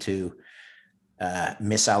lead to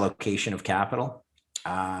misallocation of capital.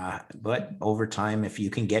 But over time, if you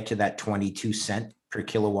can get to that 22 cent per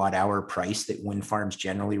kilowatt hour price that wind farms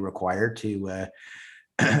generally require to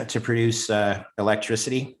produce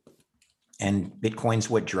electricity, and Bitcoin's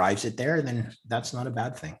what drives it there, then that's not a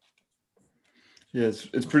bad thing. Yeah,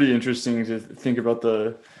 it's pretty interesting to think about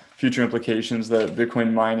the future implications that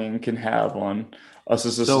Bitcoin mining can have on us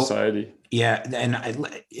as a society. Yeah, and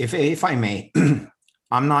if I may,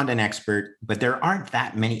 I'm not an expert, but there aren't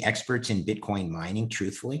that many experts in Bitcoin mining,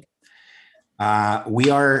 truthfully.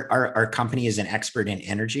 Our company is an expert in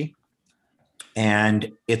energy,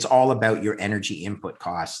 and it's all about your energy input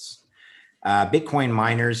costs. Bitcoin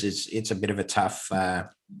miners it's a bit of a tough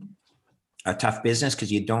business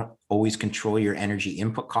because you don't always control your energy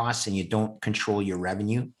input costs, and you don't control your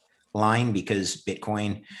revenue line, because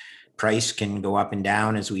Bitcoin price can go up and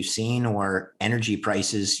down, as we've seen, or energy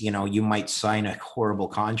prices, you might sign a horrible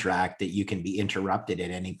contract that you can be interrupted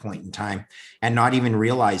at any point in time and not even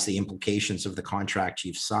realize the implications of the contract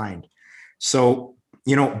you've signed. So,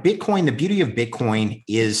 Bitcoin, the beauty of Bitcoin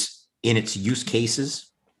is in its use cases,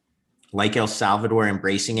 like El Salvador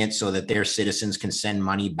embracing it so that their citizens can send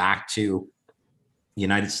money back to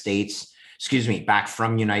back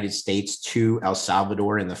from United States to El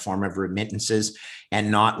Salvador in the form of remittances, and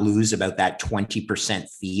not lose about that 20%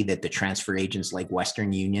 fee that the transfer agents like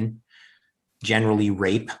Western Union generally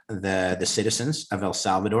rape the citizens of El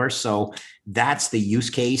Salvador. So that's the use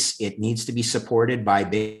case. It needs to be supported by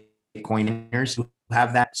Bitcoiners who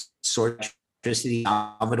have that sort of electricity.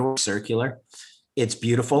 Salvador circular. It's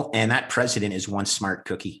beautiful. And that president is one smart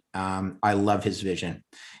cookie. I love his vision.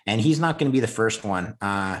 And he's not going to be the first one.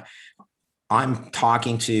 I'm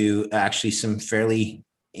talking to actually some fairly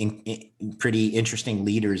pretty interesting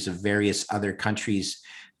leaders of various other countries,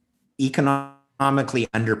 economically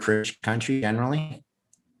underprivileged countries generally.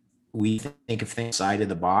 We think of things outside of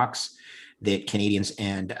the box that Canadians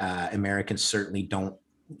and Americans certainly don't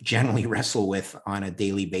generally wrestle with on a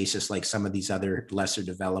daily basis, like some of these other lesser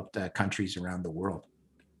developed countries around the world.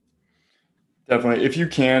 Definitely. If you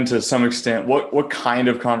can, to some extent, what kind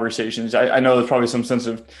of conversations, I know there's probably some sense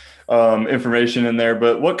of information in there,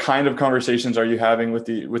 but what kind of conversations are you having with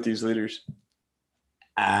these leaders?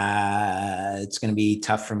 It's going to be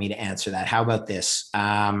tough for me to answer that. How about this?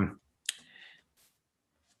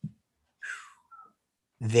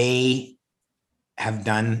 They have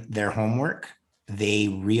done their homework. They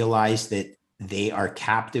realize that they are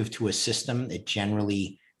captive to a system that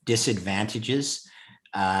generally disadvantages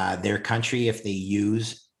their country if they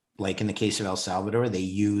use, like in the case of El Salvador, they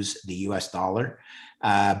use the US dollar,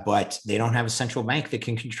 but they don't have a central bank that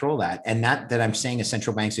can control that. And not that I'm saying a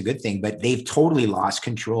central bank's a good thing, but they've totally lost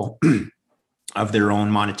control of their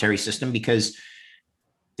own monetary system because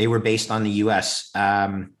they were based on the US.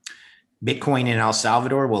 Bitcoin in El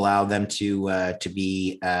Salvador will allow them to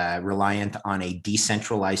be reliant on a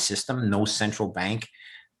decentralized system, no central bank,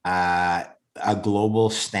 a global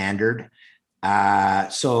standard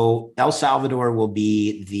So El Salvador will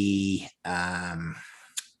be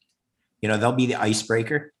they'll be the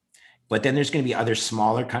icebreaker. But then there's going to be other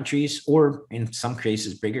smaller countries, or in some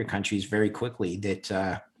cases, bigger countries very quickly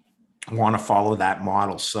that want to follow that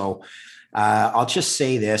model. So I'll just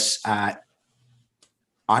say this.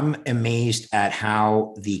 I'm amazed at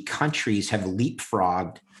how the countries have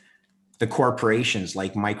leapfrogged the corporations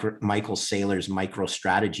like Michael Saylor's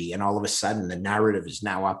MicroStrategy. And all of a sudden, the narrative is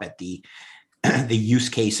now up at the use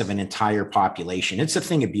case of an entire population. It's a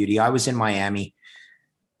thing of beauty. I was in Miami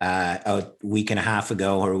a week and a half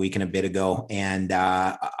ago, or a week and a bit ago, and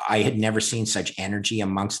I had never seen such energy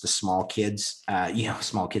amongst the small kids,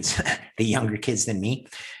 small kids, the younger kids than me.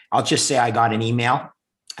 I'll just say I got an email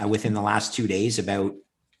within the last 2 days about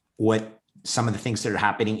what some of the things that are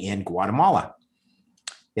happening in Guatemala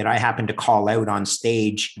that I happened to call out on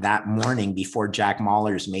stage that morning before Jack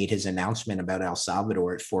Mallers made his announcement about El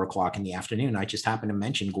Salvador at 4:00 in the afternoon. I just happened to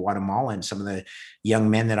mention Guatemala and some of the young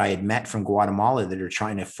men that I had met from Guatemala that are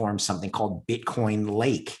trying to form something called Bitcoin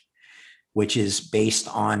Lake, which is based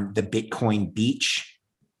on the Bitcoin beach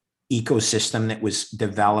ecosystem that was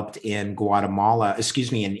developed in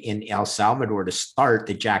in El Salvador to start,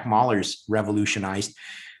 that Jack Mallers revolutionized.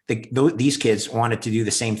 These kids wanted to do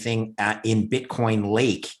the same thing in Bitcoin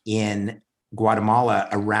Lake in Guatemala,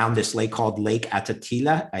 around this lake called Lake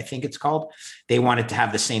Atatila, I think it's called. They wanted to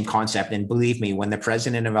have the same concept. And believe me, when the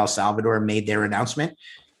president of El Salvador made their announcement,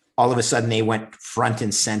 all of a sudden they went front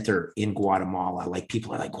and center in Guatemala. Like,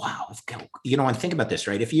 people are like, wow, and think about this,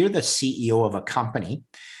 right? If you're the CEO of a company,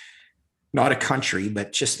 not a country,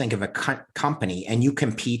 but just think of a company, and you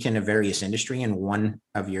compete in a various industry, and one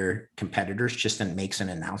of your competitors just makes an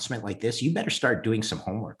announcement like this, you better start doing some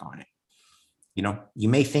homework on it. You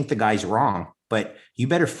may think the guy's wrong, but you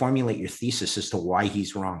better formulate your thesis as to why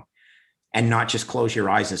he's wrong, and not just close your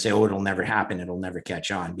eyes and say, oh, it'll never happen, it'll never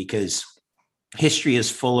catch on. Because history is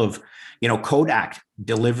full of, Kodak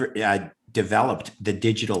developed the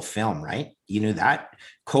digital film, right? You knew that?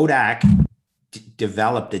 Kodak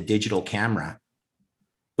developed a digital camera,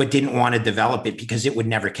 but didn't want to develop it because it would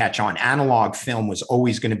never catch on. Analog film was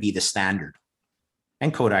always going to be the standard,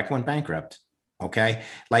 and Kodak went bankrupt. Okay.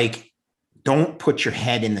 Like, don't put your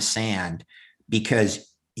head in the sand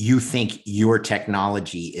because you think your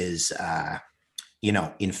technology is,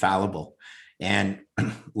 infallible. And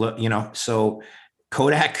look, so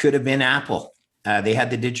Kodak could have been Apple. They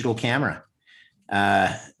had the digital camera.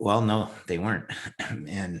 Well, no, they weren't.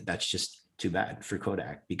 And that's just too bad for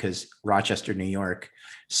Kodak, because Rochester, New York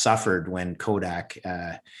suffered when Kodak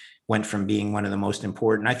went from being one of the most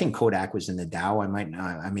important. I think Kodak was in the Dow. I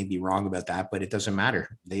may be wrong about that, but it doesn't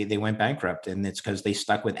matter. They went bankrupt, and it's because they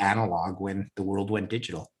stuck with analog when the world went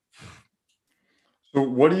digital. So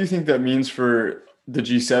what do you think that means for the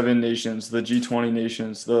G7 nations, the G20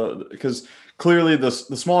 nations, because clearly the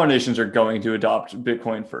smaller nations are going to adopt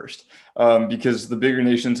Bitcoin first, because the bigger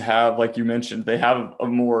nations have, like you mentioned, they have a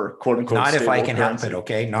more quote unquote not if I can currency. help it.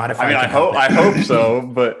 Okay. Not if I hope so.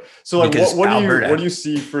 But so like, what do you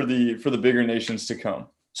see for the bigger nations to come?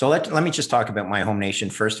 So let me just talk about my home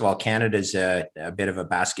nation. First of all, Canada's a bit of a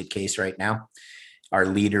basket case right now. Our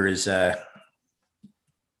leader is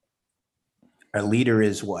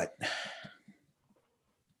what?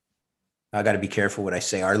 I got to be careful what I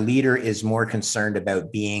say. Our leader is more concerned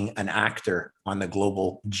about being an actor on the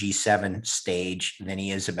global G7 stage than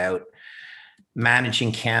he is about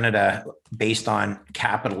managing Canada based on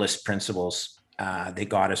capitalist principles. They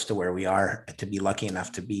got us to where we are, to be lucky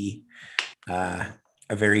enough to be a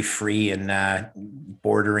very free and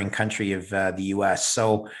bordering country of the US.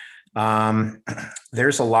 So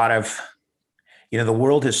there's a lot of, the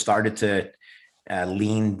world has started to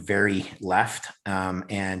lean very left,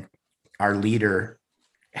 and our leader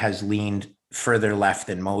has leaned further left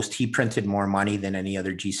than most. He printed more money than any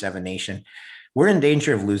other G7 nation. We're in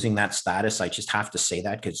danger of losing that status. I just have to say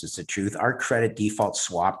that because it's the truth. Our credit default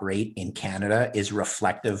swap rate in Canada is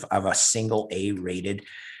reflective of a single A rated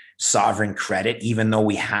sovereign credit, even though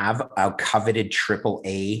we have a coveted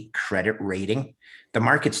AAA credit rating. The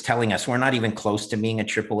market's telling us we're not even close to being a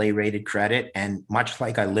AAA rated credit. And much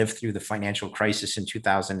like I lived through the financial crisis in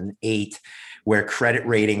 2008, where credit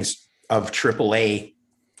ratings of AAA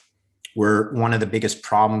were one of the biggest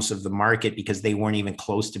problems of the market because they weren't even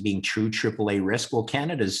close to being true AAA risk. Well,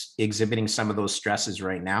 Canada's exhibiting some of those stresses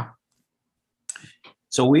right now.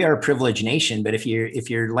 So we are a privileged nation, but if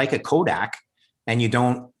you're like a Kodak and you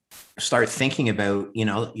don't start thinking about,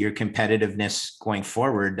 your competitiveness going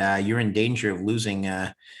forward, you're in danger of losing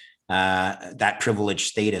that privileged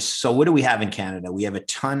status. So what do we have in Canada? We have a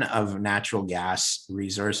ton of natural gas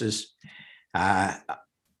resources, a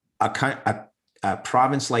a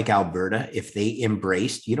province like Alberta, if they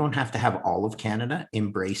embraced, you don't have to have all of Canada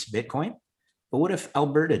embrace Bitcoin, but what if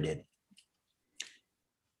Alberta did?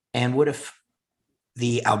 And what if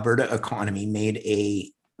the Alberta economy made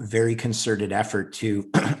a very concerted effort to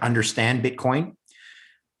understand Bitcoin,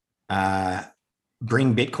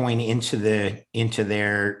 bring Bitcoin into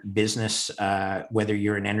their business, whether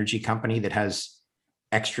you're an energy company that has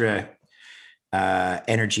extra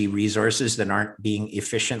energy resources that aren't being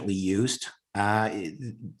efficiently used.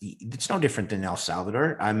 It's no different than El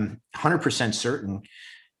Salvador. I'm 100% certain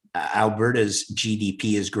Alberta's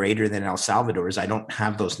GDP is greater than El Salvador's. I don't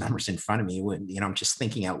have those numbers in front of me. I'm just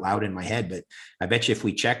thinking out loud in my head, but I bet you if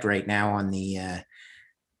we checked right now on the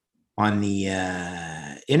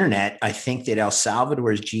internet, I think that El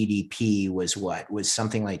Salvador's GDP was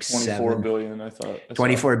something like 24 billion, I thought.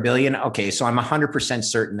 24 billion. Okay. So I'm 100%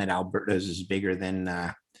 certain that Alberta's is bigger than,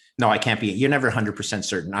 no, I can't be. You're never 100%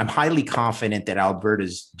 certain. I'm highly confident that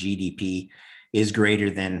Alberta's GDP is greater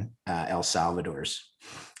than El Salvador's.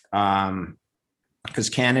 Because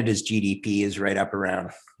Canada's GDP is right up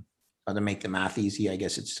around, to make the math easy, I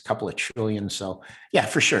guess it's a couple of trillion. So yeah,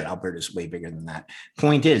 for sure, Alberta's way bigger than that.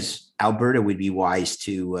 Point is, Alberta would be wise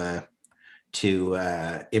to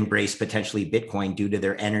embrace potentially Bitcoin due to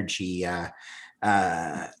their energy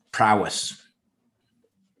prowess.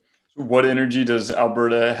 What energy does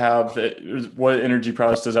Alberta have? What energy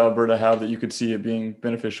prowess does Alberta have that you could see it being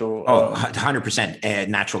beneficial? 100%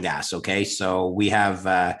 natural gas. Okay, so we have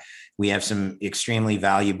some extremely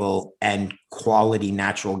valuable and quality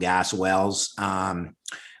natural gas wells.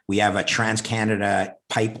 We have a Trans-Canada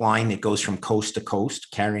pipeline that goes from coast to coast,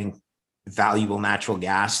 carrying valuable natural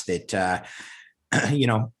gas that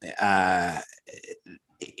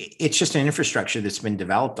it's just an infrastructure that's been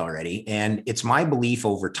developed already. And it's my belief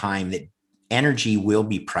over time that energy will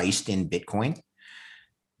be priced in Bitcoin.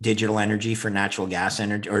 Digital energy for natural gas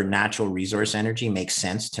energy or natural resource energy makes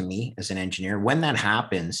sense to me as an engineer. When that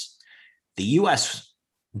happens, the US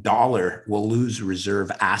dollar will lose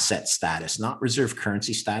reserve asset status, not reserve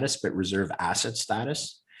currency status, but reserve asset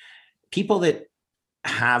status. People that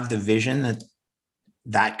have the vision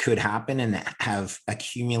that could happen and have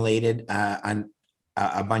accumulated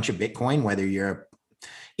a bunch of Bitcoin, whether you're an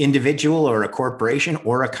individual or a corporation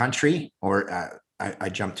or a country, or I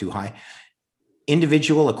jumped too high,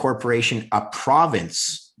 individual, a corporation, a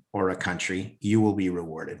province, or a country, you will be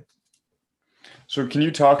rewarded. So can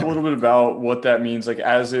you talk a little bit about what that means, like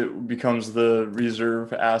as it becomes the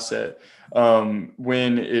reserve asset, when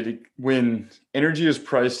energy is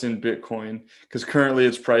priced in Bitcoin, because currently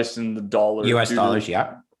it's priced in the dollar, US dollars,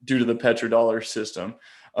 due to the petrodollar system.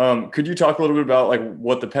 Could you talk a little bit about like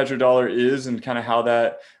what the petrodollar is and kind of how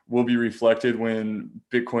that will be reflected when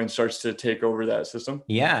Bitcoin starts to take over that system?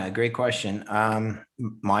 Yeah, great question.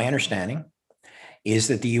 My understanding is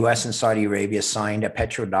that the US and Saudi Arabia signed a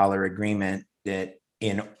petrodollar agreement that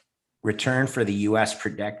in return for the US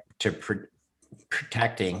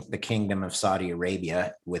protecting the Kingdom of Saudi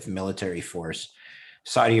Arabia with military force,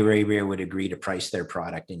 Saudi Arabia would agree to price their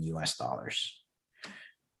product in US dollars.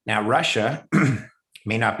 Now, Russia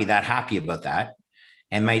may not be that happy about that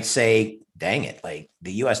and might say, dang it, like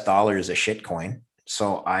the US dollar is a shit coin.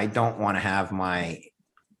 So I don't want to have my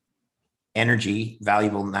energy,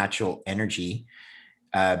 valuable natural energy,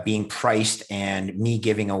 being priced and me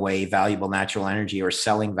giving away valuable natural energy or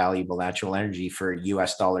selling valuable natural energy for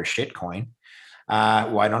US dollar shitcoin.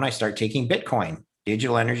 Why don't I start taking Bitcoin,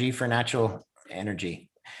 digital energy for natural energy?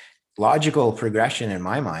 Logical progression in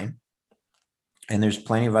my mind. And there's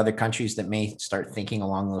plenty of other countries that may start thinking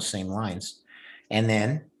along those same lines. And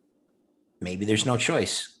then maybe there's no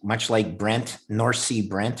choice, much like Brent, North Sea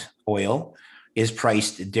Brent oil is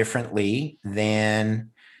priced differently than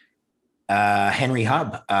Henry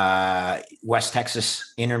Hub, West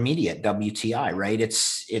Texas Intermediate, WTI, right?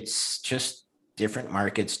 It's just different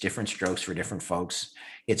markets, different strokes for different folks.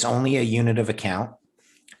 It's only a unit of account,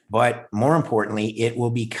 but more importantly, it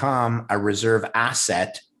will become a reserve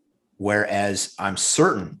asset, whereas I'm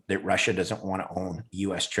certain that Russia doesn't want to own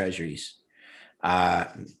US treasuries.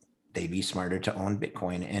 They'd be smarter to own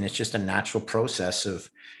Bitcoin. And it's just a natural process of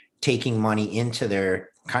taking money into their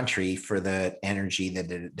country for the energy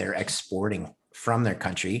that they're exporting from their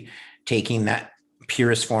country, taking that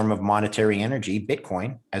purest form of monetary energy,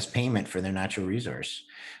 Bitcoin, as payment for their natural resource.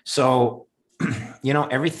 So,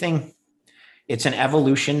 everything, it's an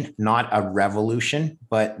evolution, not a revolution,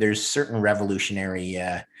 but there's certain revolutionary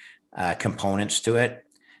components to it.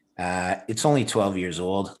 It's only 12 years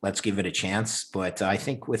old. Let's give it a chance. But I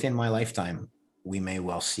think within my lifetime, we may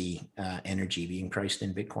well see energy being priced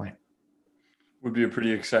in Bitcoin. Would be a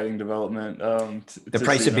pretty exciting development The to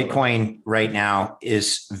price see of that one. Bitcoin right now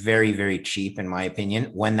is very, very cheap, in my opinion.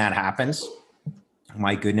 When that happens,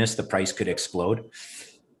 my goodness, the price could explode.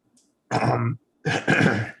 Um,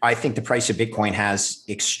 I think the price of Bitcoin has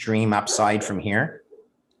extreme upside from here,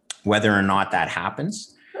 whether or not that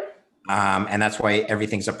happens. And that's why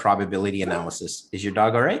everything's a probability analysis. Is your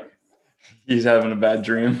dog all right? He's having a bad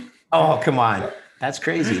dream. Oh, come on. That's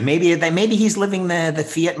crazy. Maybe he's living the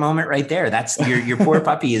fiat moment right there. That's your poor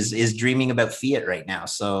puppy is dreaming about fiat right now.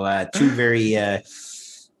 So two very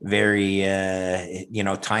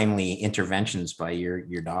timely interventions by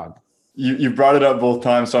your dog. You brought it up both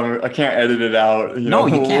times, so I can't edit it out. No,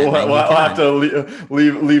 you can't, man. You We'll have cannot. to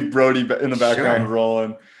leave Brody in the background Sure,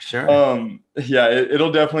 rolling. sure. Yeah,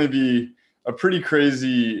 it'll definitely be a pretty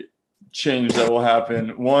crazy change that will happen.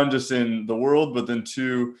 One, just in the world, but then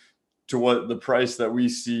two, to what the price that we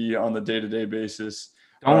see on the day-to-day basis.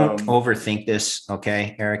 Don't overthink this,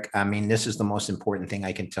 okay, Eric? I mean, this is the most important thing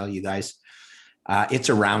I can tell you guys. It's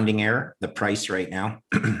a rounding error, the price right now.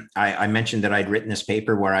 I mentioned that I'd written this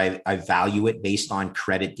paper where I value it based on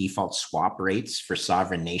credit default swap rates for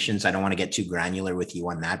sovereign nations. I don't want to get too granular with you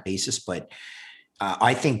on that basis, but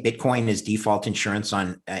I think Bitcoin is default insurance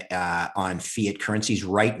on fiat currencies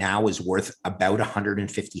right now is worth about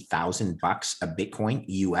 $150,000 a Bitcoin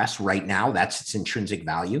US right now. That's its intrinsic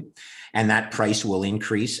value. And that price will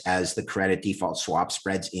increase as the credit default swap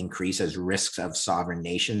spreads increase, as risks of sovereign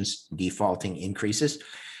nations defaulting increases.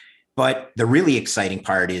 But the really exciting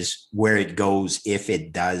part is where it goes if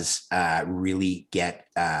it does really get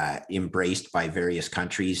embraced by various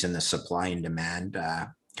countries in the supply and demand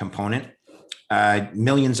component.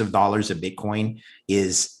 Millions of dollars of Bitcoin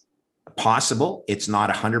is possible. It's not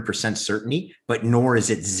 100% certainty, but nor is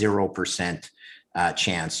it 0%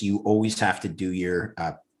 chance. You always have to do your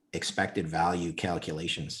expected value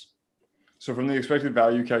calculations. So from the expected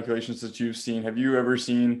value calculations that you've seen, have you ever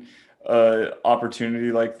seen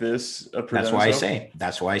opportunity like this present itself?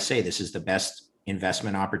 That's why I say this is the best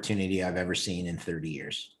investment opportunity I've ever seen in 30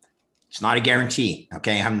 years. It's not a guarantee.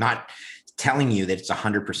 Okay. I'm not telling you that it's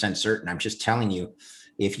 100% certain. I'm just telling you,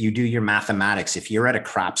 if you do your mathematics, if you're at a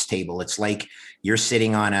craps table, it's like you're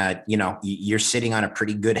sitting on a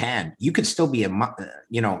pretty good hand. You could still be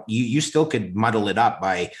you still could muddle it up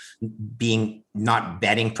by being not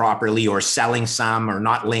betting properly or selling some or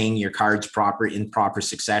not laying your cards in proper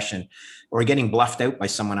succession or getting bluffed out by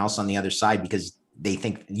someone else on the other side because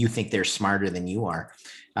you think they're smarter than you are.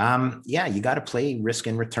 You got to play risk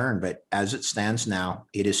and return, but as it stands now,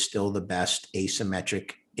 it is still the best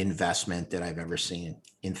asymmetric investment that I've ever seen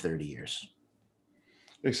in 30 years.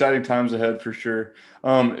 Exciting times ahead for sure.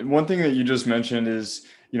 One thing that you just mentioned is,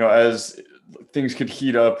 as things could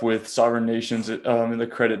heat up with sovereign nations in the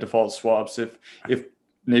credit default swaps, if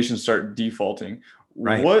nations start defaulting,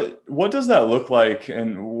 Right. What does that look like,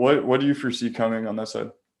 and what do you foresee coming on that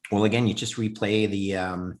side? Well, again, you just replay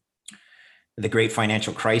the great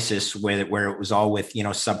financial crisis where it was all with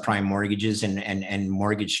subprime mortgages and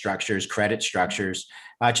mortgage structures, credit structures.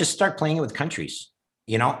 Just start playing it with countries.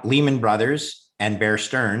 Lehman Brothers and Bear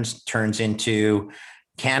Stearns turns into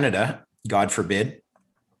Canada, God forbid,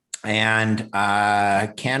 and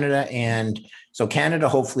Canada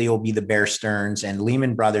hopefully will be the Bear Stearns, and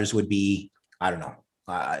Lehman Brothers would be, I don't know.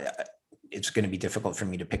 It's going to be difficult for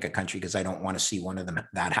me to pick a country because I don't want to see one of them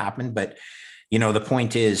that happen, but. The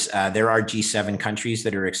point is there are G7 countries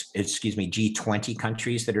that are, G20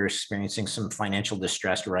 countries that are experiencing some financial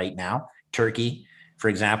distress right now. Turkey, for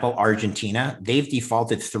example, Argentina, they've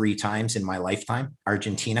defaulted 3 times in my lifetime.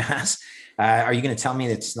 Argentina has. Are you going to tell me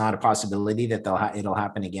it's not a possibility that it'll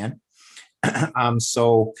happen again?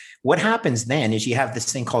 So what happens then is you have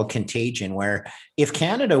this thing called contagion, where if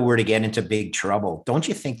Canada were to get into big trouble, don't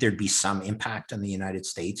you think there'd be some impact on the United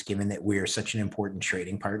States, given that we're such an important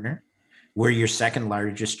trading partner? We're your second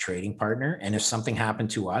largest trading partner. And if something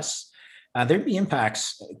happened to us, there'd be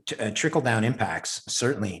impacts, trickle down impacts,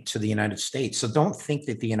 certainly to the United States. So don't think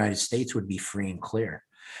that the United States would be free and clear.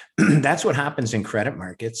 That's what happens in credit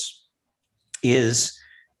markets is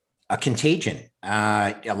a contagion,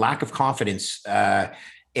 a lack of confidence.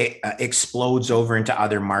 It explodes over into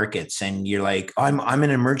other markets, and you're like, oh, I'm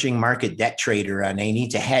an emerging market debt trader and I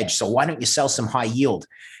need to hedge. So why don't you sell some high yield?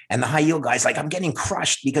 And the high yield guy's like, I'm getting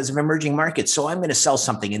crushed because of emerging markets, so I'm going to sell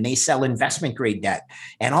something. And they sell investment grade debt.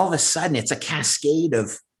 And all of a sudden, it's a cascade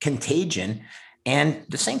of contagion. And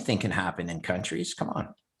the same thing can happen in countries. Come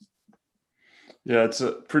on. Yeah, it's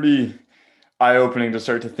a pretty eye-opening to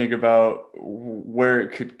start to think about where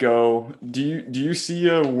it could go. Do you see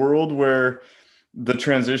a world where the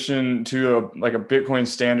transition to a Bitcoin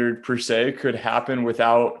standard per se could happen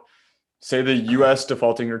without say the U.S.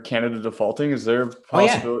 defaulting or Canada defaulting? Is there a Oh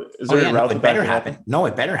yeah. possibility? Is Oh there a yeah. No, route it that better could happen? happen. No,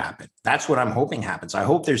 it better happen. That's what I'm hoping happens. I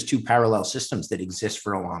hope there's two parallel systems that exist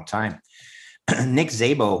for a long time. Nick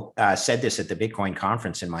Szabo said this at the Bitcoin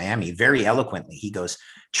conference in Miami very eloquently. He goes,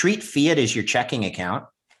 treat fiat as your checking account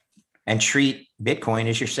and treat Bitcoin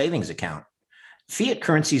as your savings account. Fiat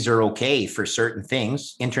currencies are okay for certain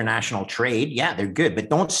things, international trade. Yeah, they're good, but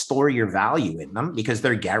don't store your value in them because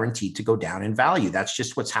they're guaranteed to go down in value. That's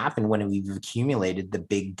just what's happened when we've accumulated the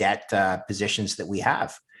big debt positions that we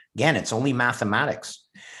have. Again, it's only mathematics.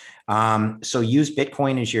 So use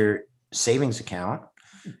Bitcoin as your savings account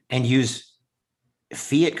and use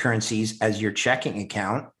fiat currencies as your checking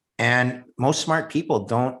account. And most smart people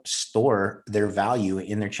don't store their value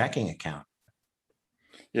in their checking account.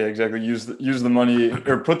 Yeah, exactly. Use the money,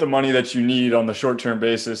 or put the money that you need on the short term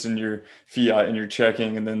basis in your fiat and your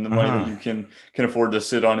checking, and then the money that you can afford to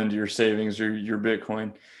sit on into your savings or your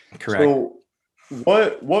Bitcoin. Correct. So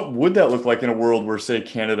what would that look like in a world where, say,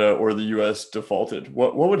 Canada or the US defaulted?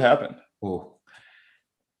 What would happen? Oh,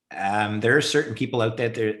 there are certain people out there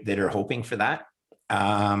that are hoping for that.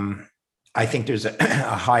 I think there's a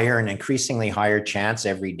higher and increasingly higher chance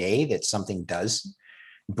every day that something does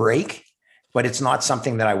break, but it's not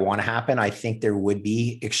something that I want to happen. I think there would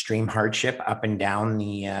be extreme hardship up and down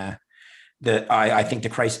I think the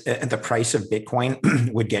price of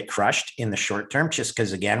Bitcoin would get crushed in the short term, just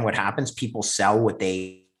because again, what happens? People sell what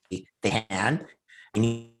they can. They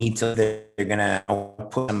need to. They're gonna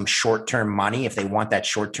put some short term money if they want that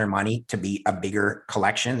short term money to be a bigger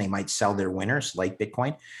collection. They might sell their winners like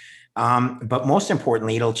Bitcoin. But most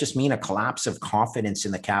importantly, it'll just mean a collapse of confidence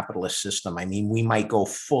in the capitalist system. I mean, we might go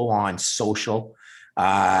full on social.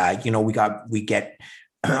 We get.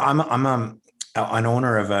 I'm an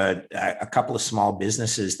owner of a couple of small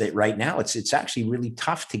businesses that right now it's actually really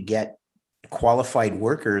tough to get qualified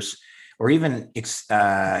workers or even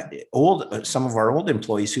some of our old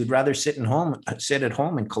employees who'd rather sit at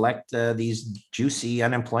home and collect these juicy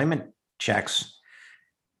unemployment checks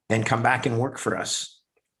than come back and work for us.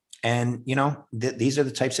 And these are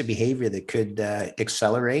the types of behavior that could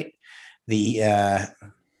accelerate the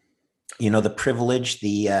the privilege,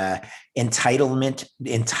 the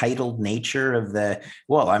entitled nature of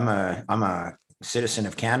I'm a citizen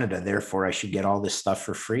of Canada, therefore I should get all this stuff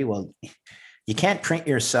for free. Well, you can't print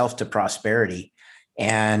yourself to prosperity,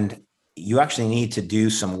 and you actually need to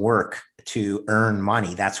do some work to earn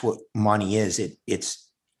money. That's what money is. It's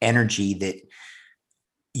energy that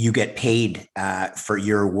you get paid for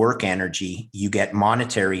your work energy. You get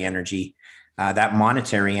monetary energy. That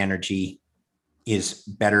monetary energy is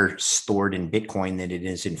better stored in Bitcoin than it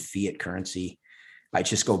is in fiat currency. I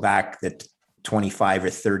just go back that 25 or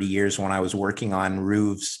 30 years when I was working on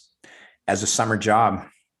roofs as a summer job.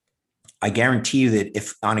 I guarantee you that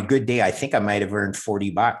if on a good day, I think I might have earned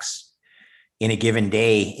 $40 in a given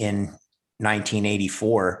day in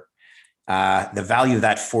 1984. The value of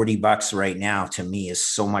that $40 right now to me is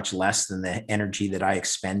so much less than the energy that I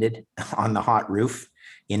expended on the hot roof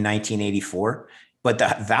in 1984. But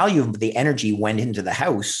the value of the energy went into the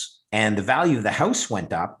house, and the value of the house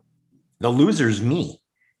went up. The loser's me,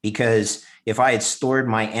 because if I had stored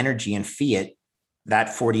my energy in fiat, that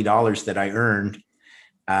 $40 that I earned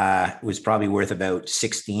was probably worth about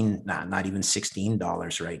not even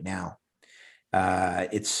 $16 right now.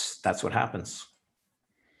 That's what happens.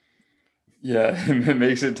 Yeah, it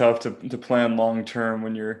makes it tough to plan long term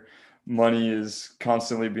when your money is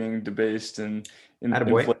constantly being debased and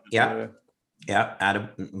Attaboy. inflated. Yeah.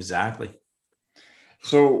 Exactly.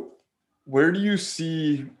 So where do you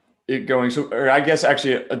see it going? So, or I guess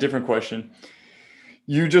actually a different question.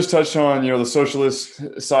 You just touched on, the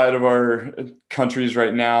socialist side of our countries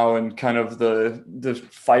right now, and kind of the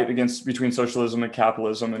fight between socialism and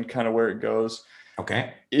capitalism, and kind of where it goes.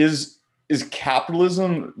 Okay. Is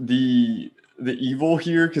capitalism the evil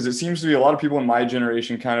here? Because it seems to be a lot of people in my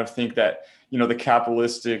generation kind of think that the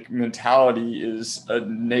capitalistic mentality is a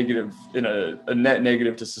negative, a net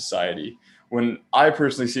negative to society, when I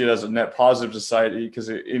personally see it as a net positive to society, because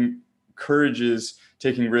it encourages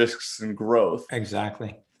taking risks and growth.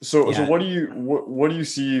 Exactly. So Yeah. what do you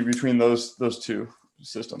see between those two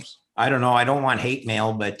systems? I don't know. I don't want hate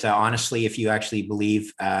mail, but honestly, if you actually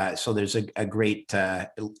believe, so there's a great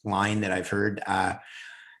line that I've heard.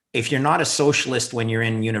 If you're not a socialist when you're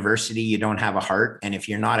in university, you don't have a heart. And if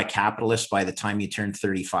you're not a capitalist by the time you turn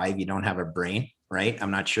 35, you don't have a brain, right?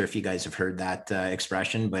 I'm not sure if you guys have heard that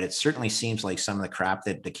expression, but it certainly seems like some of the crap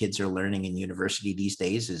that the kids are learning in university these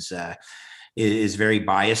days is is very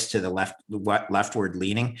biased to the leftward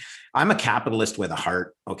leaning. I'm a capitalist with a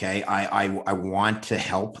heart. Okay. I want to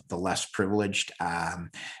help the less privileged,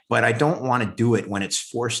 but I don't want to do it when it's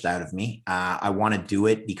forced out of me. I want to do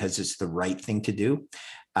it because it's the right thing to do.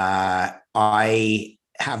 I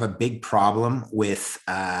have a big problem with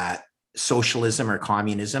socialism or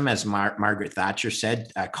communism. As Margaret Thatcher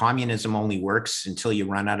said, communism only works until you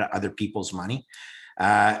run out of other people's money.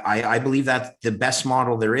 I believe that the best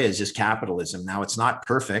model there is capitalism. Now, it's not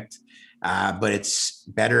perfect, but it's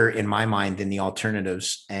better in my mind than the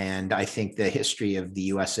alternatives. And I think the history of the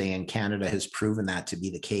USA and Canada has proven that to be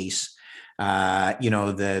the case.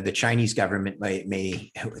 The Chinese government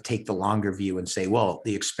may take the longer view and say, well,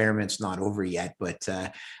 the experiment's not over yet, but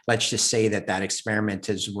let's just say that experiment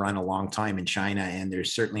has run a long time in China, and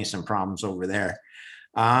there's certainly some problems over there.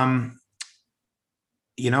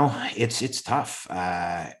 It's tough.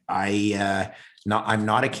 I'm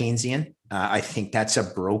not a Keynesian. I think that's a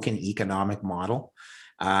broken economic model.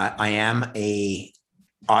 I am a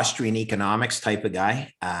Austrian economics type of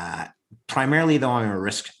guy. Primarily, though, I'm a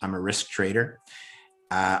risk trader.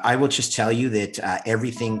 I will just tell you that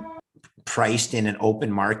everything priced in an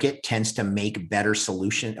open market tends to make better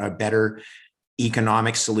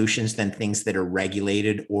economic solutions than things that are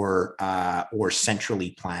regulated or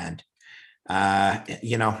centrally planned. Why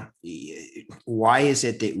is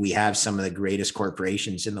it that we have some of the greatest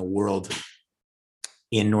corporations in the world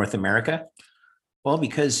in North America? Well,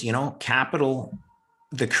 because, capital,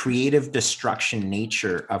 the creative destruction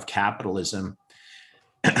nature of capitalism.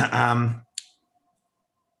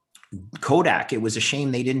 Kodak, it was a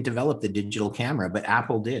shame they didn't develop the digital camera, but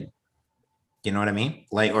Apple did. You know what I mean?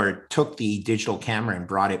 Or took the digital camera and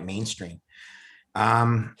brought it mainstream.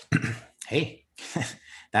 Hey,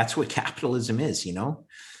 that's what capitalism is.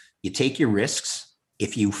 You take your risks.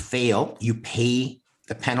 If you fail, you pay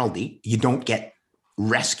the penalty. You don't get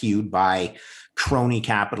rescued by crony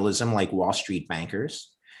capitalism like Wall Street bankers.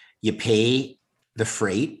 You pay the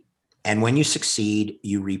freight, and when you succeed,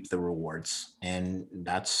 you reap the rewards. And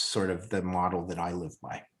that's sort of the model that I live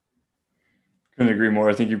by. Couldn't agree more.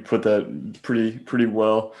 I think you put that pretty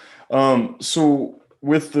well. So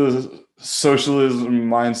with the socialism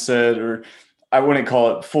mindset, or I wouldn't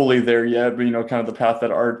call it fully there yet, but kind of the path that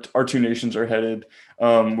our two nations are headed,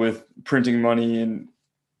 with printing money, and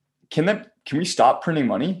can we stop printing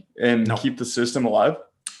money and keep the system alive?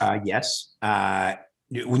 Yes.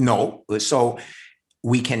 No. So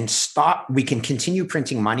we can continue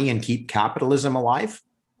printing money and keep capitalism alive,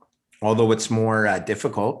 although it's more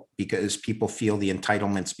difficult because people feel the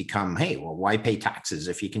entitlements become, hey, well, why pay taxes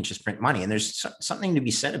if you can just print money? And there's something to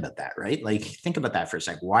be said about that, right? Like, think about that for a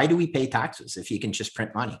second. Why do we pay taxes if you can just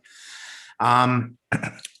print money?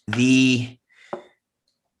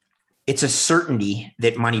 It's a certainty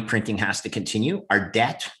that money printing has to continue. Our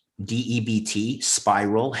debt, DEBT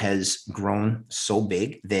spiral, has grown so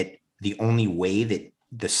big that the only way that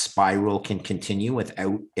the spiral can continue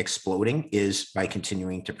without exploding is by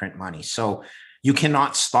continuing to print money. So you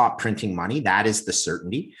cannot stop printing money. That is the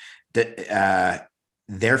certainty.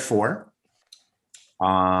 Therefore,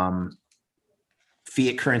 fiat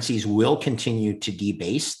currencies will continue to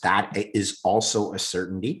debase. That is also a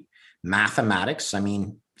certainty. Mathematics,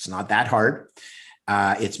 it's not that hard.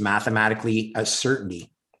 It's mathematically a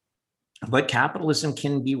certainty. But capitalism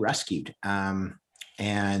can be rescued.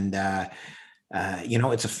 It's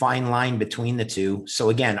a fine line between the two. So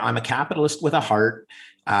again, I'm a capitalist with a heart.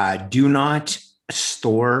 Do not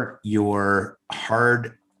store your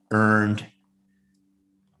hard-earned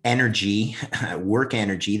energy, work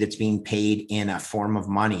energy that's being paid in a form of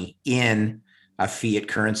money in a fiat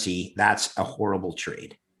currency. That's a horrible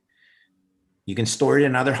trade. You can store it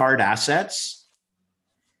in other hard assets,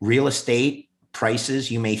 real estate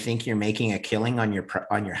prices. You may think you're making a killing on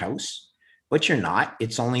your house, but you're not.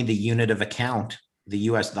 It's only the unit of account, the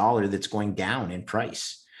US dollar, that's going down in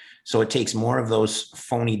price. So it takes more of those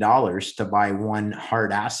phony dollars to buy one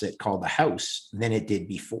hard asset called a house than it did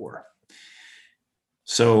before.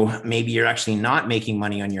 So maybe you're actually not making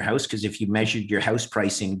money on your house, because if you measured your house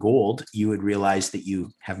price in gold, you would realize that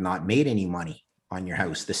you have not made any money on your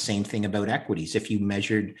house. The same thing about equities. If you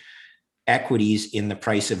measured equities in the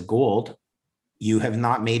price of gold, you have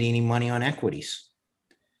not made any money on equities.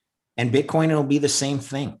 And Bitcoin, it'll be the same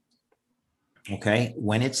thing. Okay.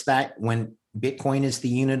 When Bitcoin is the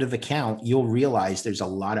unit of account, you'll realize there's a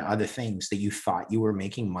lot of other things that you thought you were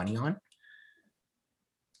making money on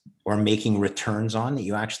or making returns on that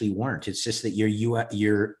you actually weren't. It's just that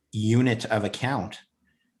your unit of account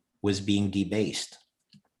was being debased.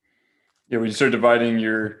 Yeah, when you start dividing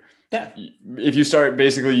your Yeah. If you start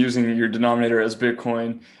basically using your denominator as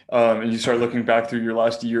Bitcoin, and you start looking back through your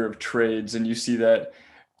last year of trades, and you see that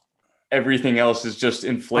everything else is just Oh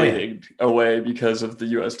yeah. inflated away because of the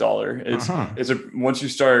US dollar. Uh-huh. Once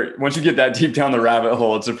you get that deep down the rabbit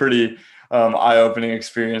hole, it's a pretty eye-opening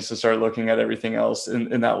experience to start looking at everything else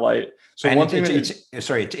in that light. So And one thing that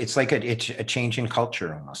it's like it's a change in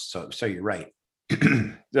culture almost. So you're right.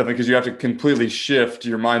 definitely, because you have to completely shift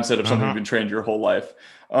your mindset of something you've Uh-huh. been trained your whole life.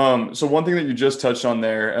 So one thing that you just touched on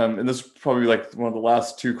there, and this is probably like one of the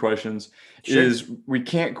last two questions, Sure. is we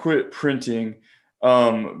can't quit printing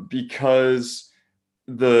because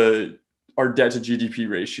the our debt to GDP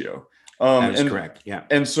ratio. That is And correct.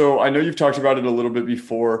 Yeah. so I know you've talked about it a little bit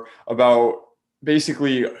before about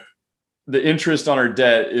basically the interest on our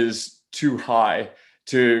debt is too high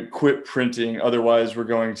to quit printing. Otherwise, we're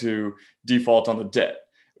going to default on the debt.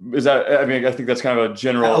 Is that, I mean, I think that's kind of a A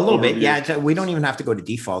general little bit. overview. Yeah. We don't even have to go to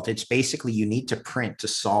default. It's basically you need to print to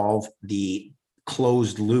solve the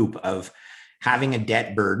closed loop of having a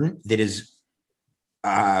debt burden that is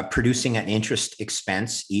producing an interest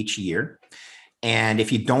expense each year. And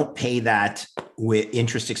if you don't pay that with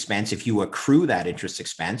interest expense, if you accrue that interest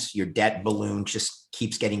expense, your debt balloon just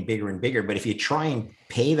keeps getting bigger and bigger. But if you try and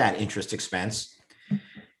pay that interest expense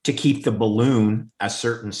to keep the balloon a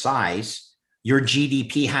certain size, your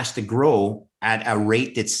GDP has to grow at a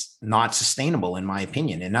rate that's not sustainable, in my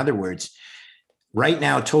opinion. In other words, right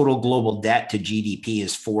now, total global debt to GDP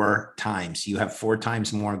is 4 times. You have 4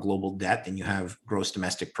 times more global debt than you have gross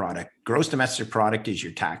domestic product. Gross domestic product is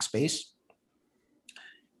your tax base.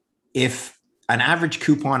 If an average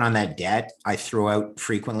coupon on that debt, I throw out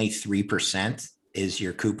frequently 3% is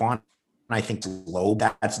your coupon. I think it's low.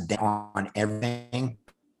 That's debt on everything.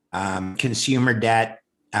 Consumer debt,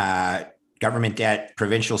 government debt,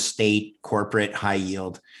 provincial, state, corporate, high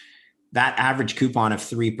yield. That average coupon of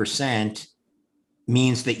 3%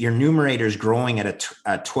 means that your numerator is growing at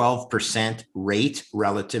a 12% rate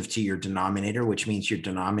relative to your denominator, which means your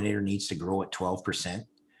denominator needs to grow at 12%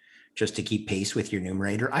 just to keep pace with your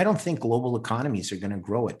numerator. I don't think global economies are going to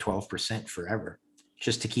grow at 12% forever,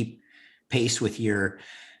 just to keep pace with your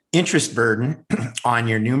interest burden on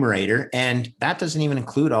your numerator. And that doesn't even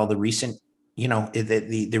include all the recent,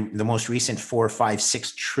 the most recent $4, $5,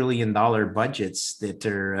 $6 trillion budgets that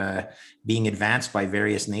are being advanced by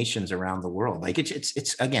various nations around the world. Like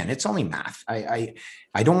it's again, it's only math. I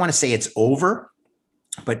don't want to say it's over,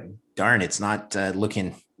 but darn, it's not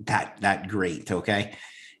looking that great. Okay.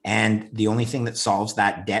 And the only thing that solves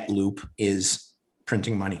that debt loop is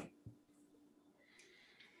printing money.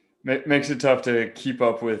 Makes it tough to keep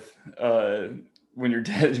up with when you're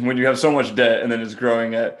debt, when you have so much debt and then it's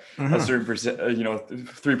growing at a certain percent,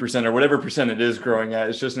 3% or whatever percent it is growing at.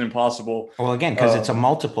 It's just an impossible. Well, again, because it's a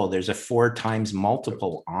multiple, there's a 4 times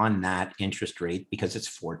multiple on that interest rate because it's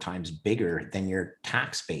 4 times bigger than your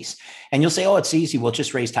tax base. And you'll say, oh, it's easy. We'll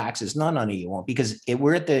just raise taxes. No, you won't, because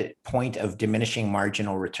we're at the point of diminishing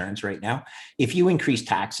marginal returns right now. If you increase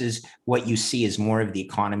taxes, what you see is more of the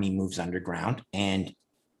economy moves underground and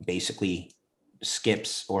basically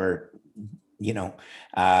skips or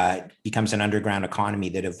becomes an underground economy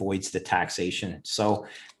that avoids the taxation. So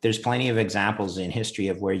there's plenty of examples in history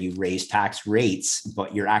of where you raise tax rates,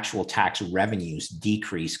 but your actual tax revenues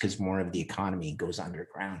decrease because more of the economy goes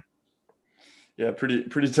underground. Yeah,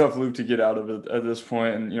 pretty tough loop to get out of it at this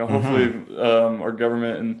point. And hopefully our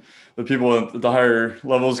government and the people at the higher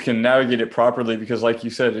levels can navigate it properly, because like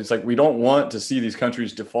you said, it's like we don't want to see these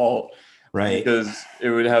countries default. Right. Because it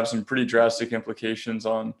would have some pretty drastic implications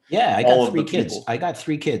on I all got of 3 the kids. people. I got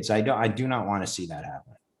 3 kids. I do not want to see that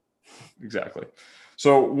happen. Exactly.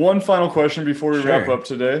 So one final question before we wrap Sure. up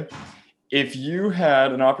today. If you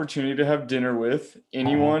had an opportunity to have dinner with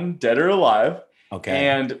anyone, dead or alive, Okay.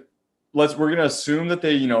 and we're going to assume that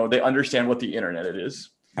they understand what the internet it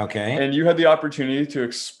is. Okay. And you had the opportunity to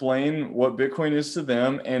explain what Bitcoin is to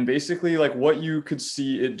them and basically like what you could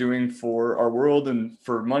see it doing for our world and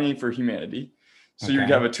for money, for humanity. So you'd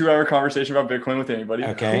have a 2-hour conversation about Bitcoin with anybody.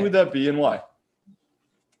 Okay. Who would that be and why?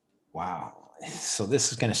 Wow. So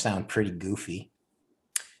this is going to sound pretty goofy.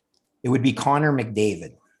 It would be Connor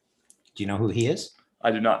McDavid. Do you know who he is?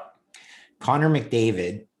 I do not. Connor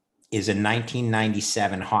McDavid is a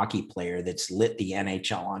 1997 hockey player that's lit the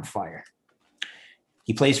NHL on fire.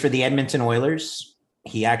 He plays for the Edmonton Oilers.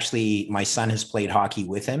 My son has played hockey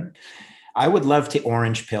with him. I would love to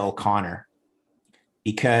orange pill Connor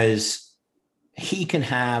because he can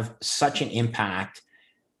have such an impact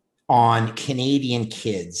on Canadian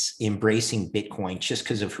kids embracing Bitcoin just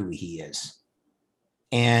because of who he is.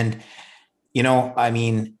 And,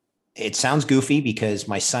 it sounds goofy because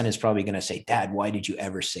my son is probably going to say, Dad, why did you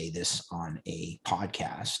ever say this on a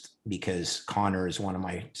podcast? Because Connor is one of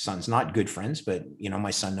my son's not good friends, but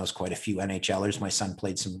my son knows quite a few NHLers. My son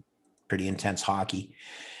played some pretty intense hockey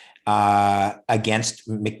against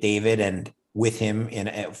McDavid and with him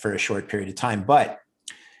for a short period of time. But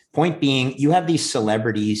point being, you have these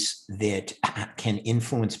celebrities that can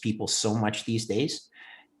influence people so much these days.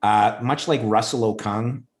 Much like Russell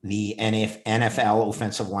Okung, the NFL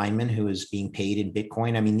offensive lineman who is being paid in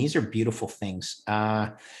Bitcoin. I mean, these are beautiful things.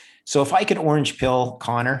 So if I could orange pill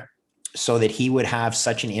Connor so that he would have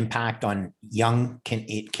such an impact on young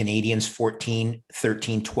Canadians, 14,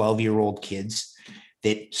 13, 12-year-old kids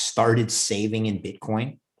that started saving in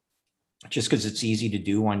Bitcoin, just because it's easy to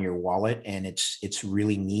do on your wallet and it's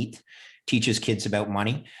really neat, teaches kids about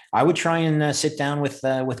money. I would try and sit down with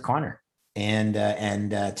Connor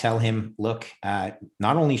and tell him, look,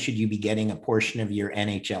 not only should you be getting a portion of your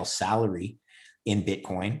NHL salary in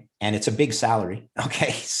Bitcoin, and it's a big salary,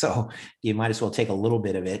 okay, so you might as well take a little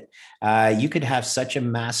bit of it. You could have such a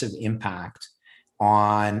massive impact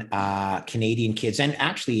on Canadian kids, and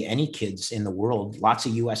actually any kids in the world. Lots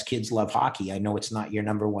of US kids love hockey. I know it's not your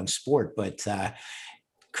number one sport, but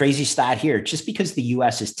crazy stat here. Just because the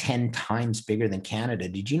US is 10 times bigger than Canada,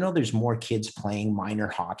 did you know there's more kids playing minor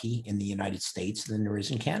hockey in the United States than there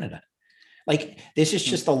is in Canada? Like, this is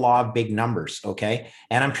just the law of big numbers, okay?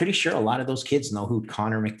 And I'm pretty sure a lot of those kids know who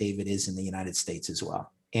Connor McDavid is in the United States as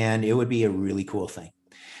well. And it would be a really cool thing.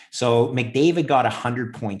 So McDavid got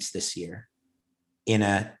 100 points this year in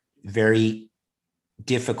a very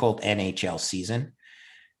difficult NHL season.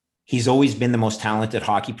 He's always been the most talented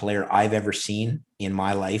hockey player I've ever seen in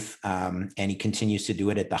my life. And he continues to do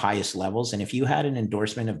it at the highest levels. And if you had an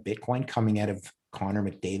endorsement of Bitcoin coming out of Connor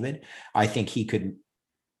McDavid, I think he could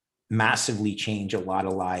massively change a lot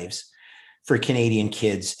of lives for Canadian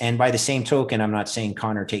kids. And by the same token, I'm not saying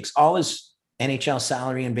Connor takes all his NHL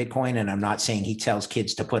salary in Bitcoin, and I'm not saying he tells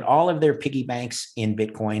kids to put all of their piggy banks in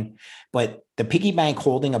Bitcoin, but the piggy bank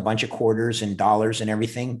holding a bunch of quarters and dollars and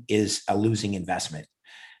everything is a losing investment.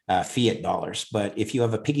 Fiat dollars. But if you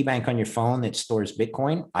have a piggy bank on your phone that stores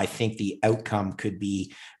Bitcoin, I think the outcome could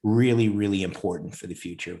be really, really important for the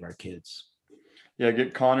future of our kids. Yeah,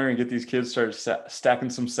 get Connor and get these kids start stacking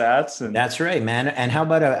some sats. And that's right, man. And how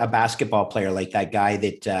about a basketball player like that guy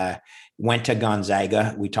that went to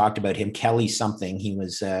Gonzaga? We talked about him, Kelly something. He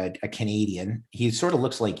was a Canadian. He sort of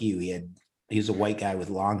looks like you. He was a white guy with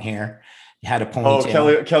long hair. He had a ponytail.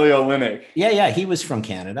 Oh, Kelly Olynyk. Yeah. He was from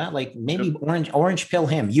Canada. Like, maybe orange pill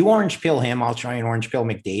him. You orange pill him. I'll try and orange pill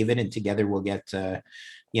McDavid, and together we'll get, the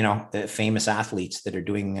famous athletes that are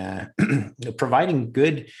doing, providing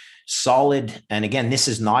good, solid. And again, this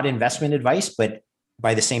is not investment advice, but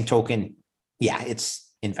by the same token, yeah, it's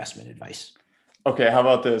investment advice. Okay, how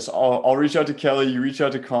about this? I'll reach out to Kelly. You reach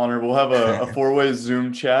out to Connor. We'll have a four-way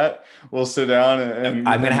Zoom chat. We'll sit down and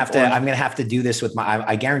I'm gonna have to do this with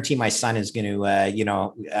I guarantee my son is going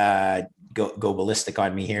to go ballistic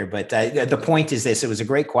on me here. But the point is this: it was a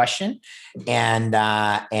great question, and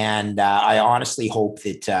I honestly hope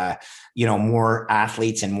that more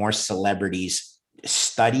athletes and more celebrities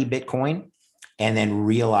study Bitcoin and then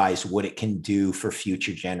realize what it can do for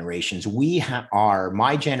future generations.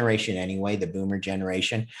 My generation anyway, the boomer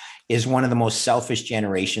generation, is one of the most selfish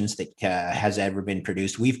generations that has ever been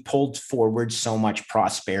produced. We've pulled forward so much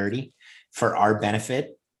prosperity for our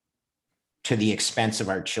benefit to the expense of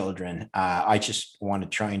our children. I just want to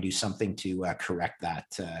try and do something to correct that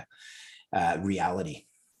reality.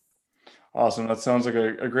 Awesome. That sounds like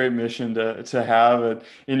a great mission to have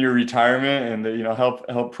in your retirement, and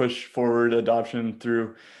help push forward adoption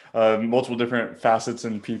through multiple different facets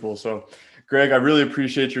and people. So, Greg, I really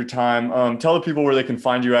appreciate your time. Tell the people where they can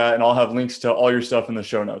find you at, and I'll have links to all your stuff in the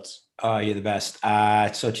show notes. Oh, you're the best.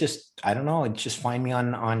 So I don't know, just find me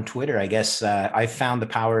on Twitter. I guess I found the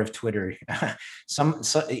power of Twitter.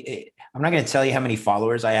 I'm not going to tell you how many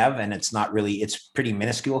followers I have, and it's pretty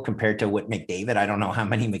minuscule compared to what McDavid. I don't know how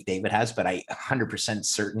many McDavid has, but I 100%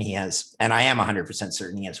 certain he has, and I am 100%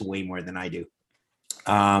 certain he has way more than I do.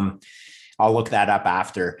 I'll look that up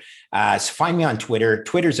after. So find me on Twitter.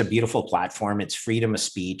 Twitter's a beautiful platform. It's freedom of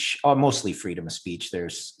speech, mostly freedom of speech.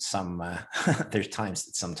 There's there's times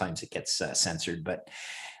that sometimes it gets censored, but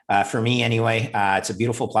for me anyway, it's a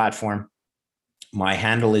beautiful platform. My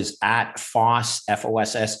handle is at Foss,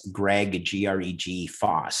 Foss, Greg, Greg,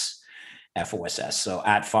 Foss, Foss. So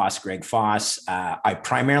at Foss, Greg Foss. I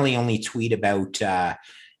primarily only tweet about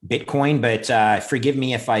Bitcoin, but forgive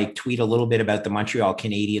me if I tweet a little bit about the Montreal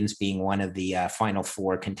Canadiens being one of the Final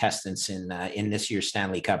Four contestants in this year's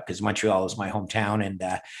Stanley Cup, because Montreal is my hometown,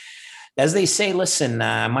 and As they say, listen,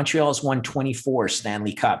 Montreal's won 24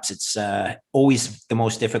 Stanley Cups. It's always the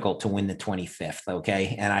most difficult to win the 25th.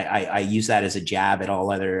 Okay. And I use that as a jab at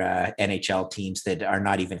all other NHL teams that are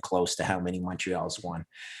not even close to how many Montreal's won.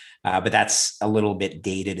 But that's a little bit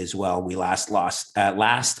dated as well. We last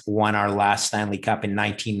won our last Stanley Cup in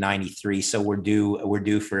 1993, so we're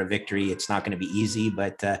due for a victory. It's not going to be easy,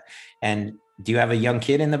 but and do you have a young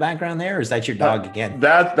kid in the background there, or is that your dog again?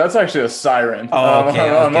 That's actually a siren. Oh, okay,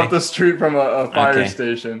 I'm up okay, the street from a fire okay.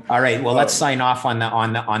 station. All right. Well, let's sign off on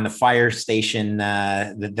the fire station.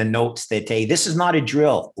 The notes that, hey, this is not a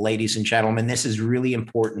drill, ladies and gentlemen. This is really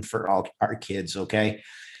important for all our kids. Okay.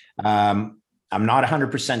 I'm not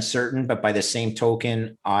 100% certain, but by the same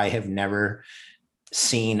token, I have never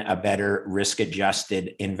seen a better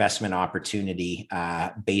risk-adjusted investment opportunity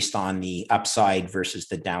based on the upside versus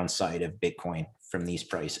the downside of Bitcoin from these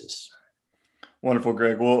prices. Wonderful,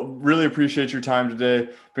 Greg. Well, really appreciate your time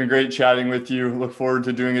today. Been great chatting with you. Look forward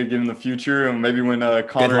to doing it again in the future, and maybe when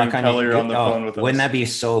Connor and Kelly are on the phone with us. Wouldn't that be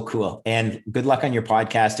so cool? And good luck on your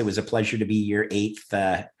podcast. It was a pleasure to be your eighth.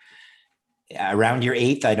 Around your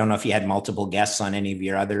eighth. I don't know if you had multiple guests on any of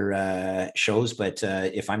your other shows, but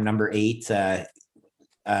if I'm number 8,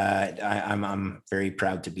 I'm very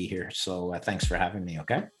proud to be here. So thanks for having me.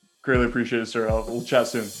 Okay. Greatly appreciate it, sir. We'll chat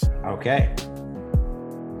soon. Okay.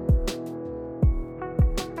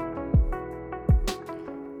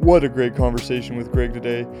 What a great conversation with Greg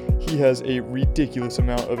today. He has a ridiculous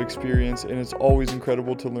amount of experience, and it's always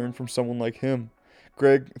incredible to learn from someone like him.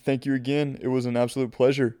 Greg, thank you again. It was an absolute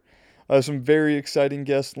pleasure. I have some very exciting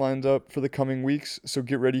guests lined up for the coming weeks, so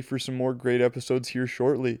get ready for some more great episodes here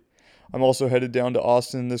shortly. I'm also headed down to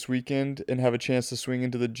Austin this weekend and have a chance to swing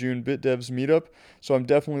into the June BitDevs meetup, so I'm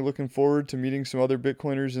definitely looking forward to meeting some other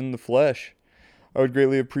Bitcoiners in the flesh. I would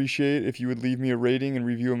greatly appreciate if you would leave me a rating and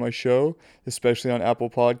review of my show, especially on Apple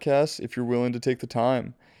Podcasts if you're willing to take the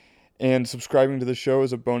time. And subscribing to the show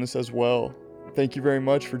is a bonus as well. Thank you very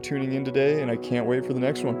much for tuning in today, and I can't wait for the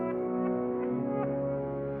next one.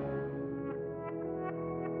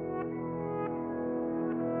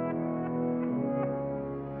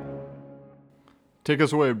 Take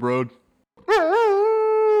us away, bro.